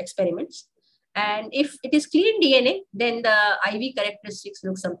experiments. And if it is clean DNA, then the IV characteristics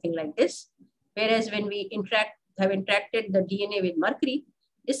look something like this. Whereas when we have interacted the DNA with mercury,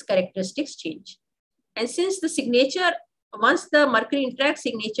 its characteristics change. And since the signature, once the mercury interacts,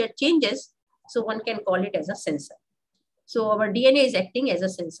 signature changes, so one can call it as a sensor. So our DNA is acting as a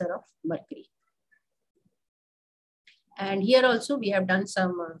sensor of mercury. And here also we have done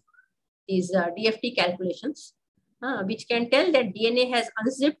some these DFT calculations, which can tell that DNA has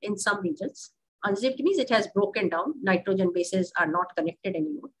unzipped in some regions. Unzipped means it has broken down. Nitrogen bases are not connected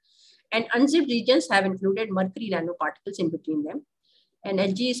anymore. And unzipped regions have included mercury nanoparticles in between them. And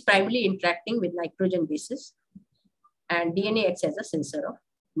LG is primarily interacting with nitrogen bases. And DNA acts as a sensor of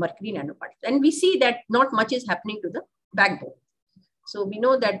mercury nanoparticles. And we see that not much is happening to the backbone. So we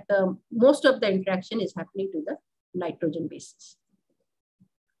know that most of the interaction is happening to the nitrogen bases.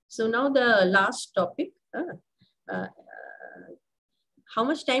 So now the last topic. How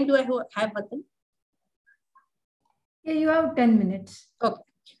much time do I have, Vatan? Yeah, you have 10 minutes. Okay.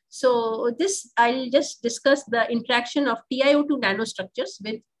 So this, I'll just discuss the interaction of TiO2 nanostructures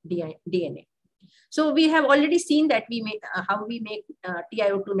with DNA. So we have already seen that we make how we make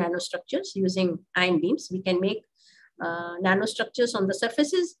TiO2 nanostructures using ion beams. We can make nanostructures on the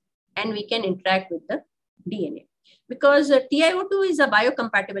surfaces and we can interact with the DNA. Because TiO2 is a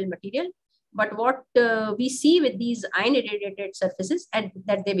biocompatible material, but what we see with these ion irradiated surfaces is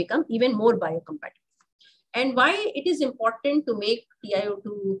that they become even more biocompatible. And why it is important to make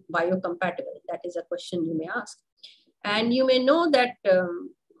TiO2 biocompatible? That is a question you may ask. And you may know that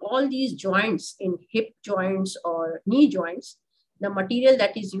all these joints in hip joints or knee joints, the material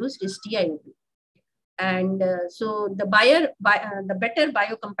that is used is TiO2. And so the better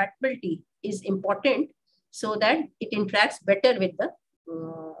biocompatibility is important so that it interacts better with the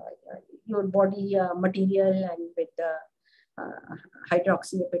your body material and with the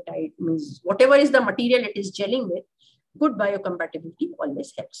hydroxyapatite, means whatever is the material it is gelling with, good biocompatibility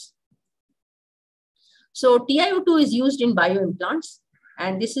always helps. So TiO2 is used in bioimplants,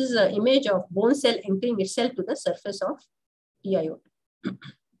 and this is an image of bone cell anchoring itself to the surface of TiO2.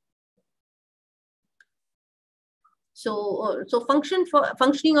 So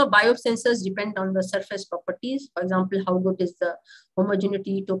functioning of biosensors depend on the surface properties. For example, how good is the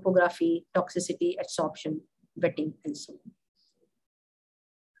homogeneity, topography, toxicity, absorption, wetting, and so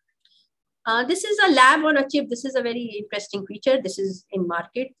on. This is a lab on a chip. This is a very interesting feature. This is in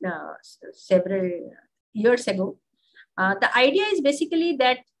market several years ago. The idea is basically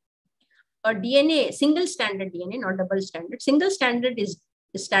that a DNA, single standard DNA, not double standard. Single standard is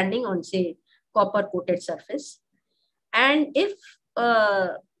standing on, say, copper coated surface. And if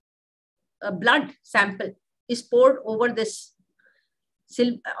a blood sample is poured over this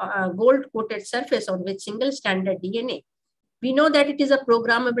gold coated surface on which single standard DNA, we know that it is a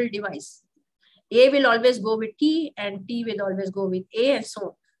programmable device. A will always go with T and T will always go with A and so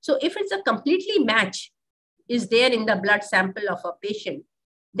on. So if it's a completely match is there in the blood sample of a patient,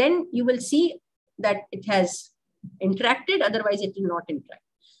 then you will see that it has interacted, otherwise it will not interact.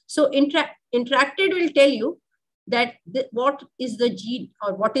 So interacted will tell you that what is the gene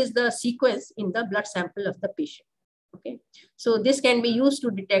or what is the sequence in the blood sample of the patient. Okay, so this can be used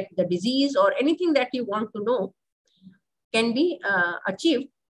to detect the disease or anything that you want to know can be achieved,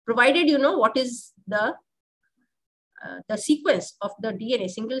 provided you know what is the sequence of the DNA,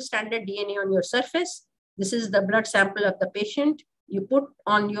 single standard DNA on your surface. This is the blood sample of the patient. You put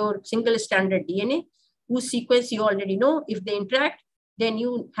on your single standard DNA, whose sequence you already know. If they interact, then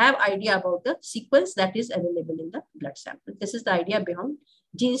you have idea about the sequence that is available in the blood sample. This is the idea behind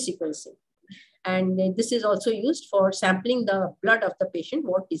gene sequencing. And this is also used for sampling the blood of the patient,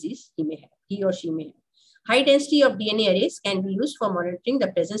 what disease he may have, he or she may have. High density of DNA arrays can be used for monitoring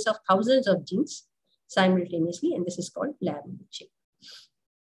the presence of thousands of genes simultaneously, and this is called lab imaging.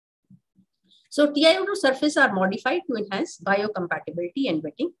 So TiO2 surfaces are modified to enhance biocompatibility and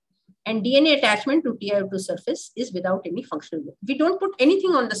wetting, and DNA attachment to TiO2 surface is without any functional work. We don't put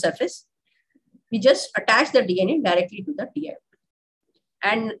anything on the surface. We just attach the DNA directly to the TiO2.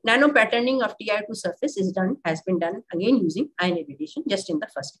 And nano patterning of TiO2 surface has been done again using ion irradiation just in the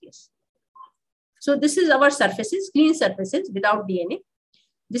first case. So this is our surfaces, clean surfaces without DNA.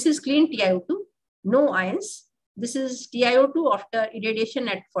 This is clean TiO2, no ions. This is TiO2 after irradiation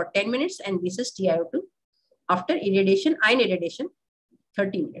for 10 minutes, and this is TiO2 after irradiation, ion irradiation,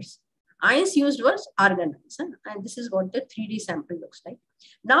 30 minutes. Ions used was argon ions, and this is what the 3D sample looks like.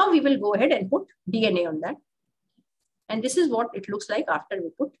 Now we will go ahead and put DNA on that. And this is what it looks like after we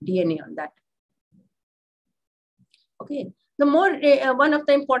put DNA on that. Okay. The more, one of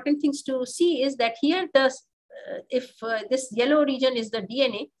the important things to see is that here, if this yellow region is the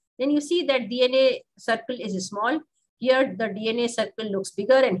DNA, then you see that DNA circle is small. Here the DNA circle looks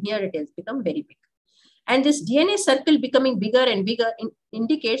bigger, and here it has become very big. And this DNA circle becoming bigger and bigger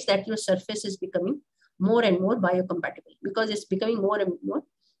indicates that your surface is becoming more and more biocompatible, because it's becoming more and more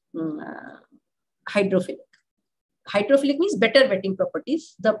hydrophilic. Hydrophilic means better wetting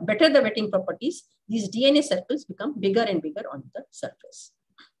properties. The better the wetting properties, these DNA circles become bigger and bigger on the surface.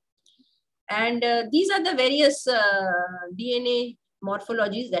 And these are the various DNA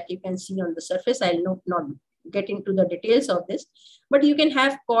morphologies that you can see on the surface. I'll not get into the details of this, but you can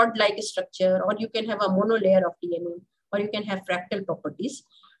have cord-like structure, or you can have a monolayer of DNA, or you can have fractal properties,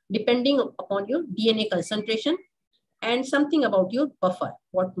 depending upon your DNA concentration and something about your buffer,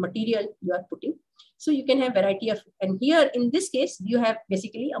 what material you are putting. So you can have variety of, and here in this case, you have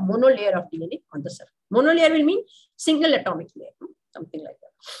basically a monolayer of DNA on the surface. Monolayer will mean single atomic layer, something like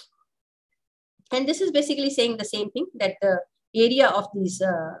that. And this is basically saying the same thing, that the area of these,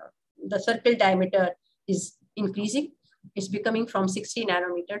 the circle diameter is increasing. It's becoming from 60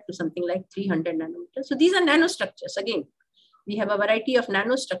 nanometer to something like 300 nanometers. So these are nanostructures. Again, we have a variety of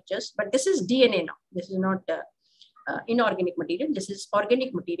nanostructures, but this is DNA now. This is not inorganic material. This is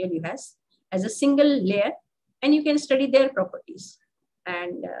organic material you have as a single layer, and you can study their properties.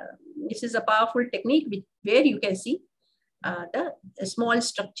 And this is a powerful technique where you can see the small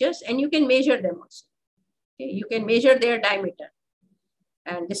structures, and you can measure them also. Okay? You can measure their diameter.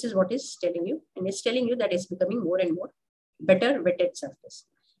 And this is what it's telling you. And it's telling you that it's becoming more and more better wetted surface.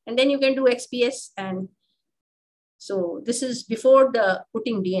 And then you can do XPS. And so this is before the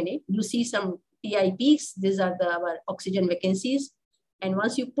putting DNA. You see some TI peaks. These are our oxygen vacancies. And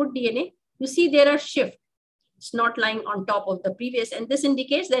once you put DNA, you see there are shifts. It's not lying on top of the previous. And this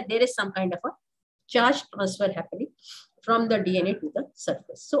indicates that there is some kind of a charge transfer happening from the DNA to the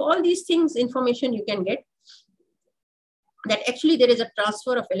surface. So all these things, information you can get, that actually there is a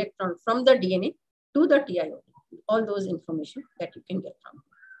transfer of electron from the DNA to the TiO2. All those information that you can get from.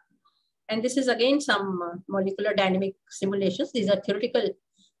 And this is again some molecular dynamic simulations. These are theoretical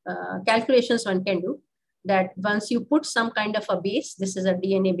calculations one can do, that once you put some kind of a base, this is a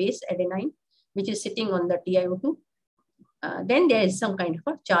DNA base, adenine, which is sitting on the TiO2, then there is some kind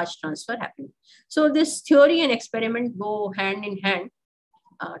of a charge transfer happening. So this theory and experiment go hand in hand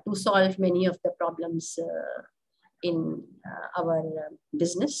to solve many of the problems in our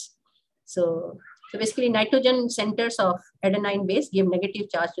business. So basically nitrogen centers of adenine base give negative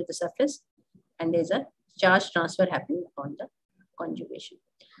charge to the surface, and there's a charge transfer happening on the conjugation.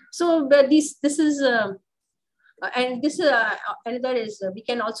 So this is, and this another is, we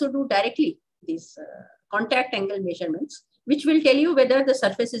can also do directly these contact angle measurements, which will tell you whether the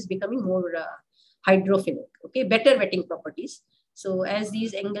surface is becoming more hydrophilic, okay, better wetting properties. So as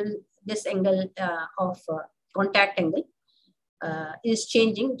this angle of contact angle is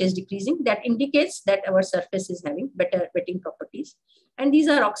changing, it is decreasing, that indicates that our surface is having better wetting properties. And these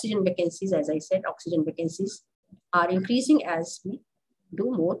are oxygen vacancies. As I said, oxygen vacancies are increasing as we do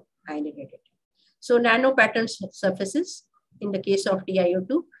more ion irradiated. So nano pattern surfaces, in the case of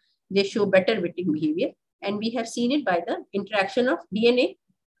TiO2, they show better wetting behavior. And we have seen it by the interaction of DNA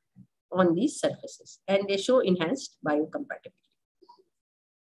on these surfaces, and they show enhanced biocompatibility.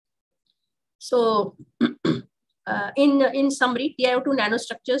 So in summary, TiO2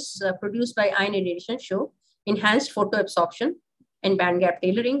 nanostructures produced by ion irradiation show enhanced photoabsorption and band gap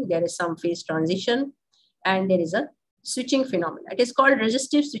tailoring. There is some phase transition, and there is a switching phenomena. It is called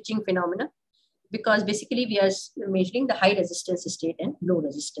resistive switching phenomena because basically we are measuring the high resistance state and low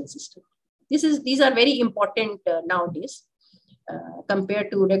resistance state. These are very important nowadays compared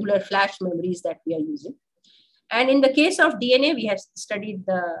to regular flash memories that we are using. And in the case of DNA, we have studied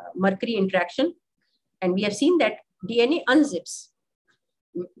the mercury interaction, and we have seen that DNA unzips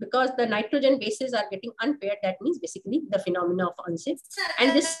because the nitrogen bases are getting unpaired. That means basically the phenomena of unzip,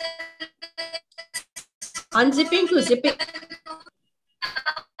 and this unzipping to zipping.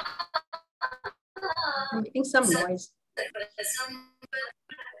 I'm making some noise.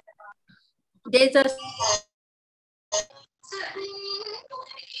 There's a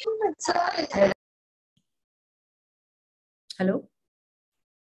hello.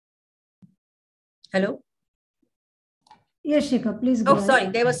 Hello. Yes, Shikha, please go ahead. Sorry,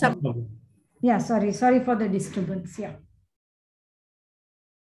 there was some. Yeah, sorry for the disturbance. Yeah.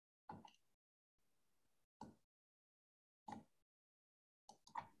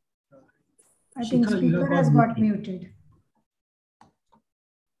 I think Shikha, you have speaker has got got muted.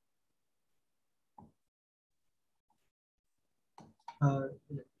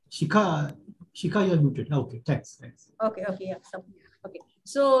 Shikha, you're muted. Okay, thanks. Okay, yeah. Okay.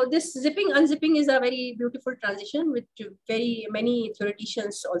 So this zipping, unzipping is a very beautiful transition, which very many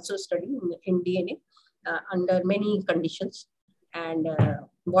theoreticians also study in DNA under many conditions. And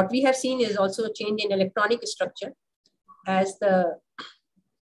what we have seen is also a change in electronic structure as the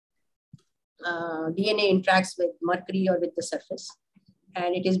DNA interacts with mercury or with the surface,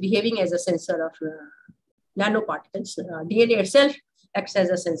 and it is behaving as a sensor of nanoparticles. DNA itself acts as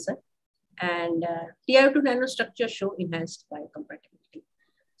a sensor, and TiO2 nanostructures show enhanced biocompatibility.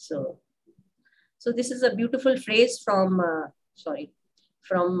 So this is a beautiful phrase from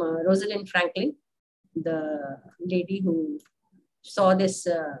Rosalind Franklin, the lady who saw this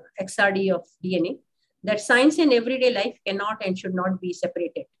XRD of DNA, that science in everyday life cannot and should not be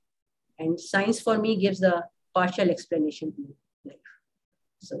separated. And science for me gives the partial explanation to life.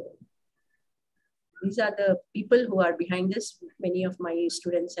 So these are the people who are behind this, many of my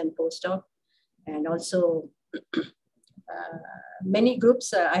students and postdoc, and also many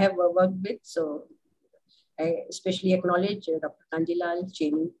groups I have worked with. So I especially acknowledge Dr. Kanjilal,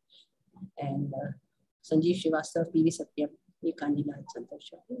 Cheney, and Sanjeev Srivastava, P.V. Satyam, Kanjilal,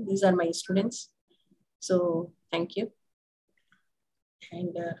 Santosh. These are my students. So thank you.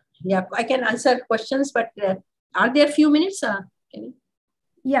 And yeah, I can answer questions, but are there a few minutes? Can you?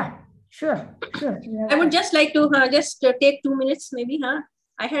 Yeah, sure. I would just like to just take 2 minutes, maybe.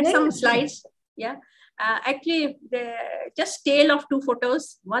 I had some slides. Yeah. Actually, just tale of two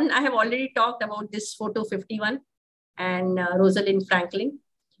photos. One, I have already talked about this photo 51 and Rosalind Franklin,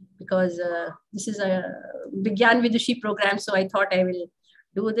 because this is a Vigyan Vidushi program. So I thought I will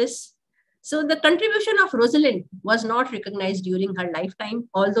do this. So the contribution of Rosalind was not recognized during her lifetime,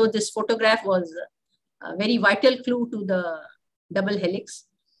 although this photograph was a very vital clue to the double helix.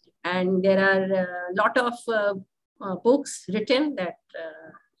 And there are a lot of books written that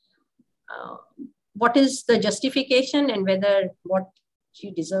what is the justification and whether what she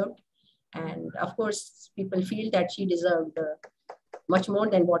deserved. And of course, people feel that she deserved much more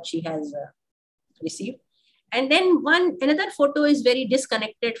than what she has received. And then another photo is very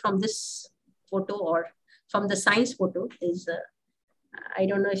disconnected from this photo or from the science photo. Is I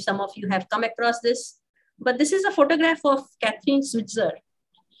don't know if some of you have come across this, but this is a photograph of Catherine Switzer.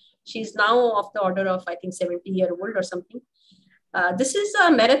 She's now of the order of, I think, 70-year-old or something. This is a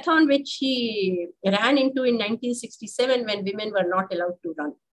marathon which she ran into in 1967 when women were not allowed to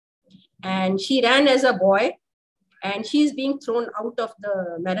run. And she ran as a boy, and she's being thrown out of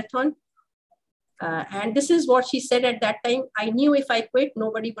the marathon. And this is what she said at that time: I knew if I quit,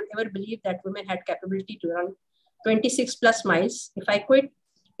 nobody would ever believe that women had capability to run 26 plus miles. If I quit,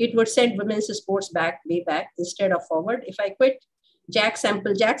 it would send women's sports way back instead of forward. If I quit, Jack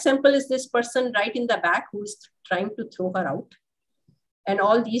Sample is this person right in the back who is trying to throw her out. And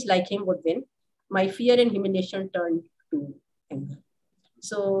all these like him would win. My fear and humiliation turned to anger.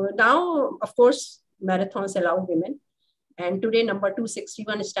 So now, of course, marathons allow women. And today, number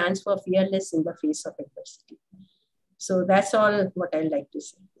 261 stands for fearless in the face of adversity. So that's all what I'd like to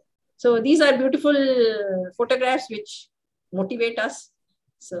say. So these are beautiful photographs which motivate us.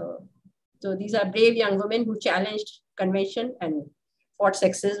 So these are brave young women who challenged convention and fought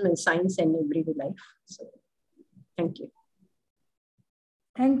sexism in science and everyday life. So thank you.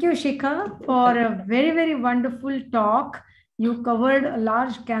 Thank you, Shikha, for a very, very wonderful talk. You covered a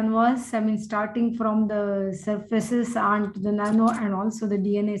large canvas, starting from the surfaces and the nano and also the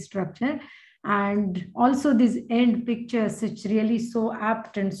DNA structure. And also these end pictures, it's really so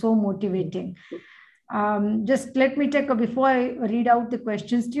apt and so motivating. Just let me before I read out the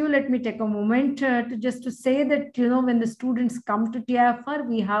questions to you, let me take a moment to say that, when the students come to TIFR,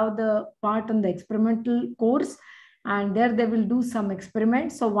 we have the part on the experimental course, and there they will do some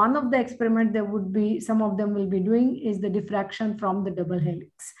experiments. So one of the experiments some of them will be doing is the diffraction from the double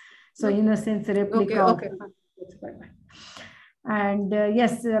helix. So in a sense, a replica. Okay. And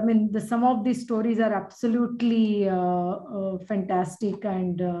yes, some of these stories are absolutely fantastic,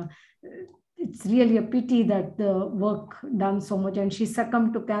 and it's really a pity that the work done so much, and she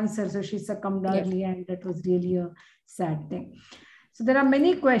succumbed to cancer. So she succumbed early, and that was really a sad thing. So there are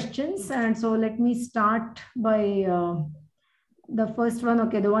many questions, and so let me start by the first one.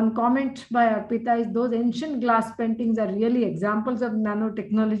 Okay, the one comment by Arpita is, those ancient glass paintings are really examples of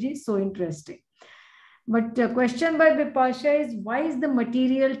nanotechnology. So interesting. But a question by Bipasha is, why is the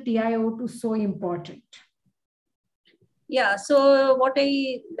material TiO2 so important? Yeah, so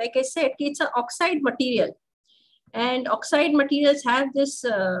like I said, it's an oxide material. And oxide materials have this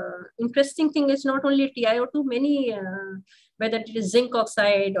interesting thing. It's not only TiO2, many, whether it is zinc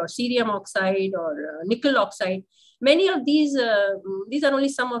oxide or cerium oxide or nickel oxide, many of these are only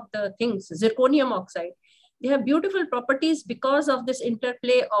some of the things. Zirconium oxide, they have beautiful properties because of this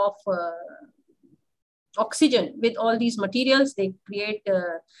interplay of oxygen with all these materials. They create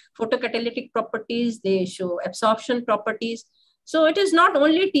photocatalytic properties, they show absorption properties. So it is not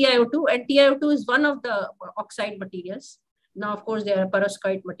only TiO2, and TiO2 is one of the oxide materials. Now, of course, there are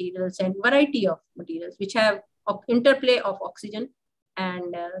perovskite materials and variety of materials which have interplay of oxygen,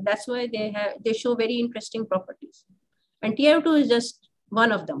 and that's why they show very interesting properties. And TiO2 is just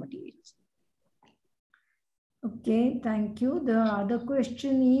one of the materials. Okay, thank you. The other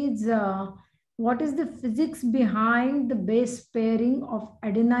question is, what is the physics behind the base pairing of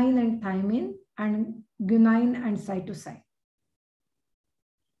adenine and thymine and guanine and cytosine?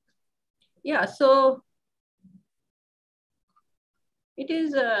 Yeah, so it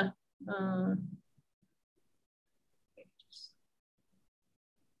is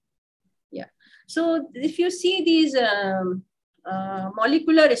yeah. So if you see these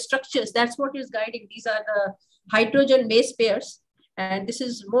molecular structures, that's what is guiding. These are the hydrogen base pairs, and this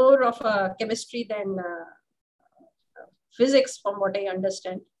is more of a chemistry than physics, from what I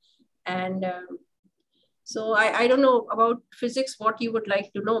understand. And so I don't know about physics, what you would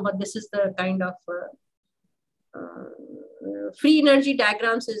like to know, but this is the kind of free energy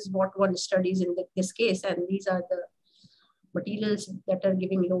diagrams is what one studies in this case. And these are the materials that are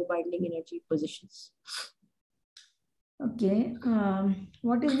giving low binding energy positions. Okay.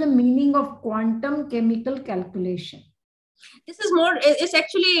 What is the meaning of quantum chemical calculation? This is more, it's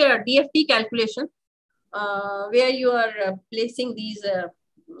actually a DFT calculation where you are placing these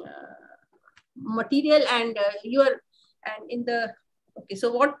material and and in the, okay,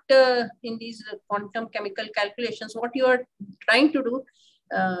 so what in these quantum chemical calculations, what you are trying to do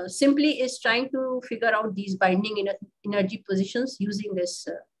simply is trying to figure out these binding energy positions using this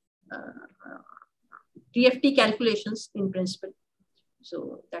DFT calculations in principle.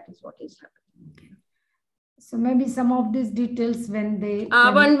 So that is what is happening. Okay. So maybe some of these details when they the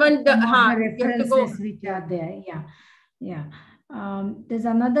references which are there. Yeah, yeah. There's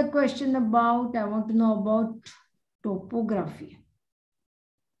another question about, I want to know about topography.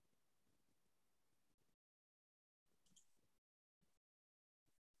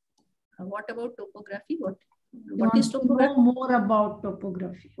 What about topography? What is topography? Know more about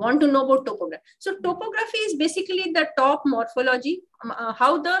topography. Want to know about topography. So topography is basically the top morphology,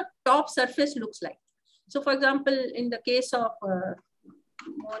 how the top surface looks like. So for example, in the case of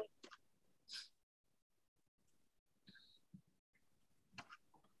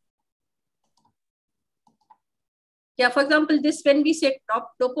for example, this, when we say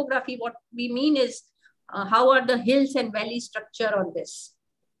top topography, what we mean is how are the hills and valleys structure on this.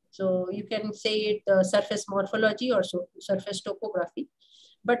 So you can say it surface morphology or surface topography.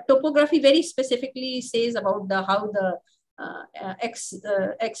 But topography very specifically says about how the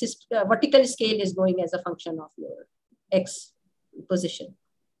vertical scale is going as a function of your X position.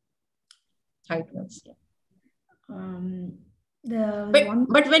 Height was, yeah.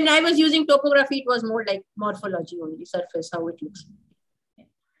 But when I was using topography, it was more like morphology only, surface, how it looks.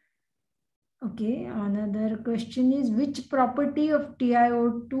 Okay, another question is, which property of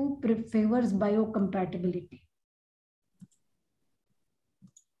TiO2 favors biocompatibility?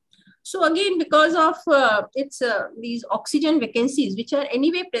 So again, because of its these oxygen vacancies, which are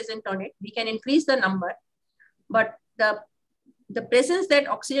anyway present on it, we can increase the number, but the presence that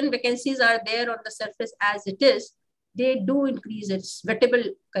oxygen vacancies are there on the surface as it is, they do increase its wettable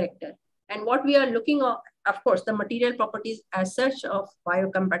character. And what we are looking at, of course, the material properties as such of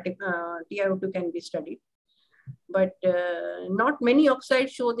biocompatible TiO2 can be studied, but not many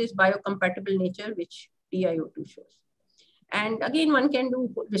oxides show this biocompatible nature which TiO2 shows. And again, one can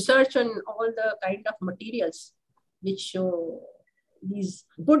do research on all the kind of materials which show these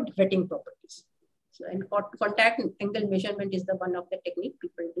good wetting properties. So, and contact angle measurement is the one of the technique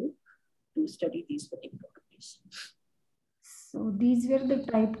people do to study these wetting properties. So these were the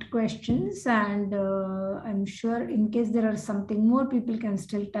typed questions, and I'm sure in case there are something more, people can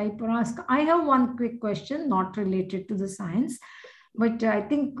still type or ask. I have one quick question, not related to the science, but I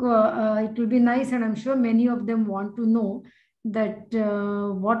think it will be nice, and I'm sure many of them want to know that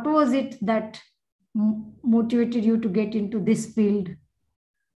what was it that motivated you to get into this field?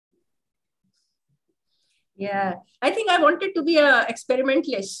 Yeah, I think I wanted to be an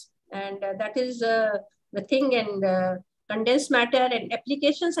experimentalist, and that is the thing. And condensed matter and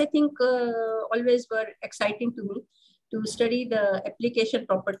applications, I think, always were exciting to me to study the application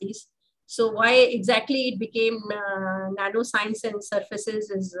properties. So why exactly it became nanoscience and surfaces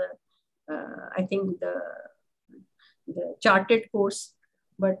is, I think, the charted course.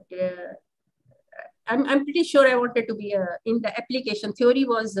 But I'm pretty sure I wanted to be in the application. Theory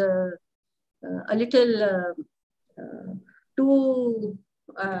was a little too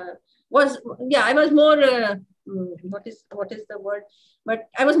I was more what is the word? But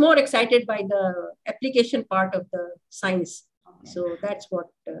I was more excited by the application part of the science. Okay. So that's what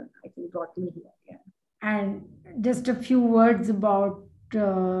I think brought me here. Yeah. And just a few words about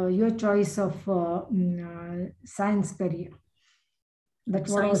your choice of science career. That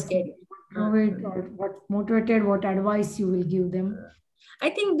science career. What motivated, what advice you will give them? I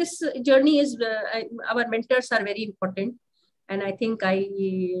think this journey is, our mentors are very important. And I think I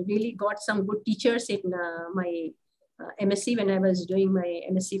really got some good teachers in my MSc when I was doing my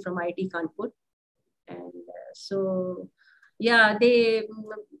MSc from IIT Kanpur. And so, yeah,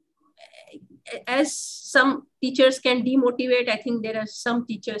 as some teachers can demotivate, I think there are some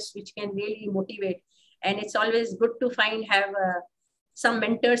teachers which can really motivate. And it's always good to have some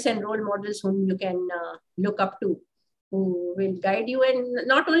mentors and role models whom you can look up to, who will guide you. And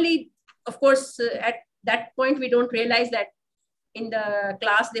not only, of course, at that point, we don't realize that in the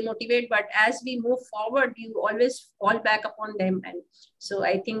class they motivate, but as we move forward, you always fall back upon them. And so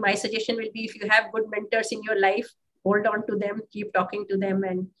I think my suggestion will be, if you have good mentors in your life, hold on to them, keep talking to them,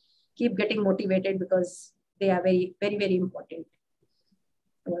 and keep getting motivated, because they are very, very, very important.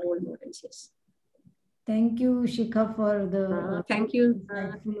 Our role models, yes. Thank you, Shikha, for the thank you.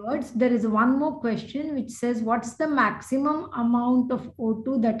 Insightful words. There is one more question which says, what's the maximum amount of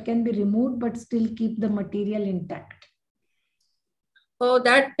O2 that can be removed but still keep the material intact? Oh,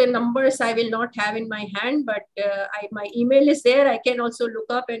 that numbers I will not have in my hand, but my email is there. I can also look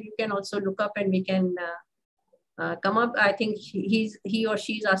up, and you can also look up, and we can come up. I think he or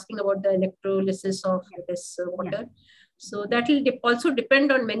she is asking about the electrolysis of this water. Yeah. So that will also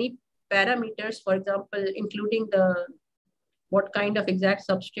depend on many parameters, for example, including what kind of exact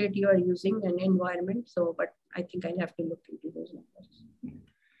substrate you are using and environment. So, but I think I'll have to look into those numbers.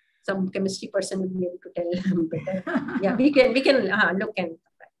 Some chemistry person will be able to tell better. Yeah, we can look and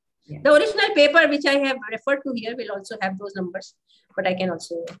yeah. The original paper which I have referred to here will also have those numbers, but I can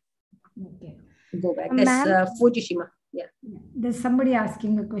also go back. That's Fujishima. Yeah. There's somebody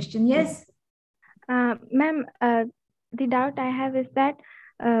asking a question. Yes. Ma'am, the doubt I have is that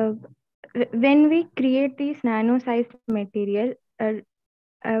when we create these nano-sized material,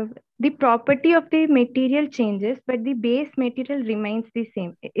 the property of the material changes, but the base material remains the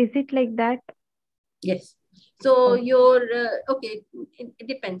same. Is it like that? Yes. So your, okay, it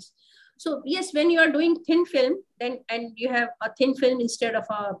depends. So yes, when you are doing thin film, and you have a thin film instead of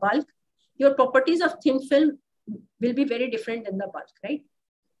a bulk, your properties of thin film will be very different than the bulk, right?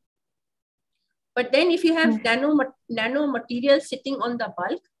 But then if you have nano material sitting on the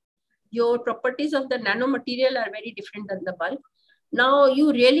bulk, your properties of the nano material are very different than the bulk. Now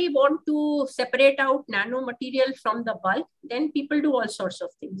you really want to separate out nano material from the bulk, then people do all sorts of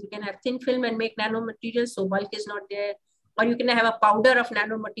things. You can have thin film and make nano material, so bulk is not there. Or you can have a powder of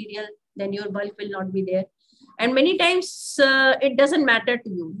nano material, then your bulk will not be there. And many times it doesn't matter to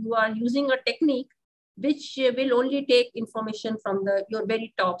you. You are using a technique which will only take information from your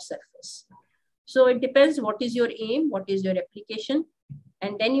very top surface. So it depends what is your aim, what is your application.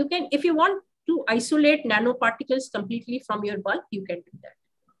 And then you can, if you want to isolate nanoparticles completely from your bulk, you can do that.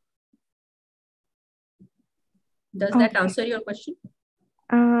 Does that answer your question?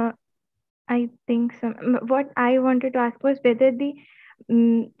 I think so. What I wanted to ask was whether the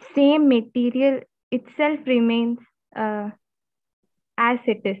same material itself remains as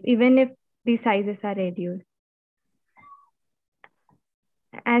it is, even if the sizes are reduced.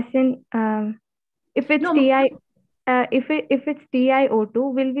 As in, if it's if it's TiO2,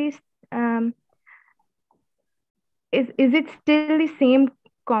 will we is it still the same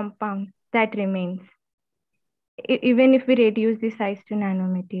compound that remains, even if we reduce the size to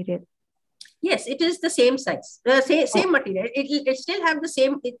nanomaterial? Yes, it is the same size, same material. It still have the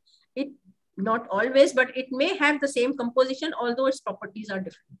same, it not always, but it may have the same composition, although its properties are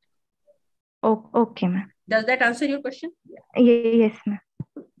different. Oh, okay, ma'am. Does that answer your question? Yes, ma'am.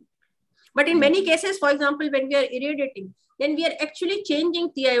 But in many cases, for example, when we are irradiating, then we are actually changing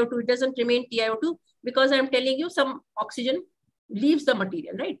TiO2. It doesn't remain TiO2 because I'm telling you some oxygen leaves the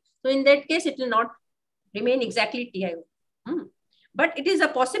material, right? So in that case, it will not remain exactly TiO2. But it is a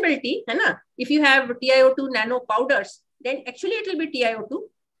possibility, if you have TiO2 nano powders, then actually it will be TiO2,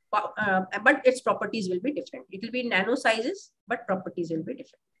 but its properties will be different. It will be nano sizes, but properties will be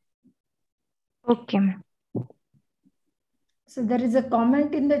different. Okay, ma'am. So there is a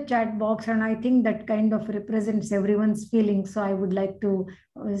comment in the chat box, and I think that kind of represents everyone's feelings. So I would like to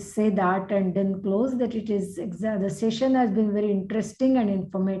say that and then close that it is the session has been very interesting and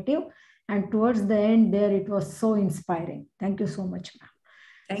informative. And towards the end there, it was so inspiring. Thank you so much, ma'am.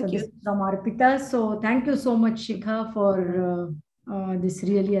 Thank you. This is from Arpita. So thank you so much, Shikha, for this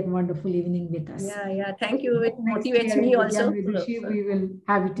really a wonderful evening with us. Yeah. Thank you. It motivates me also. We will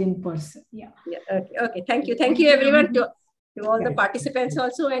have it in person. Yeah. Okay. Thank you. Thank you, everyone, to all the participants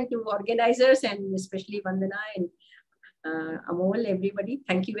also, and to organizers, and especially Vandana and Amol, everybody.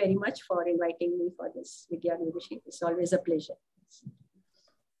 Thank you very much for inviting me for this Vidya Vidushi. It's always a pleasure.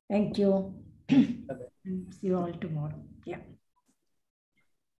 Thank you. See you all tomorrow. Yeah.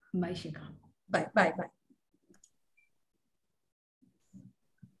 Bye, Shikha. Bye.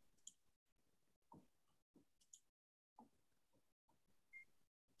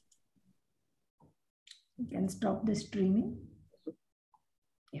 You can stop the streaming.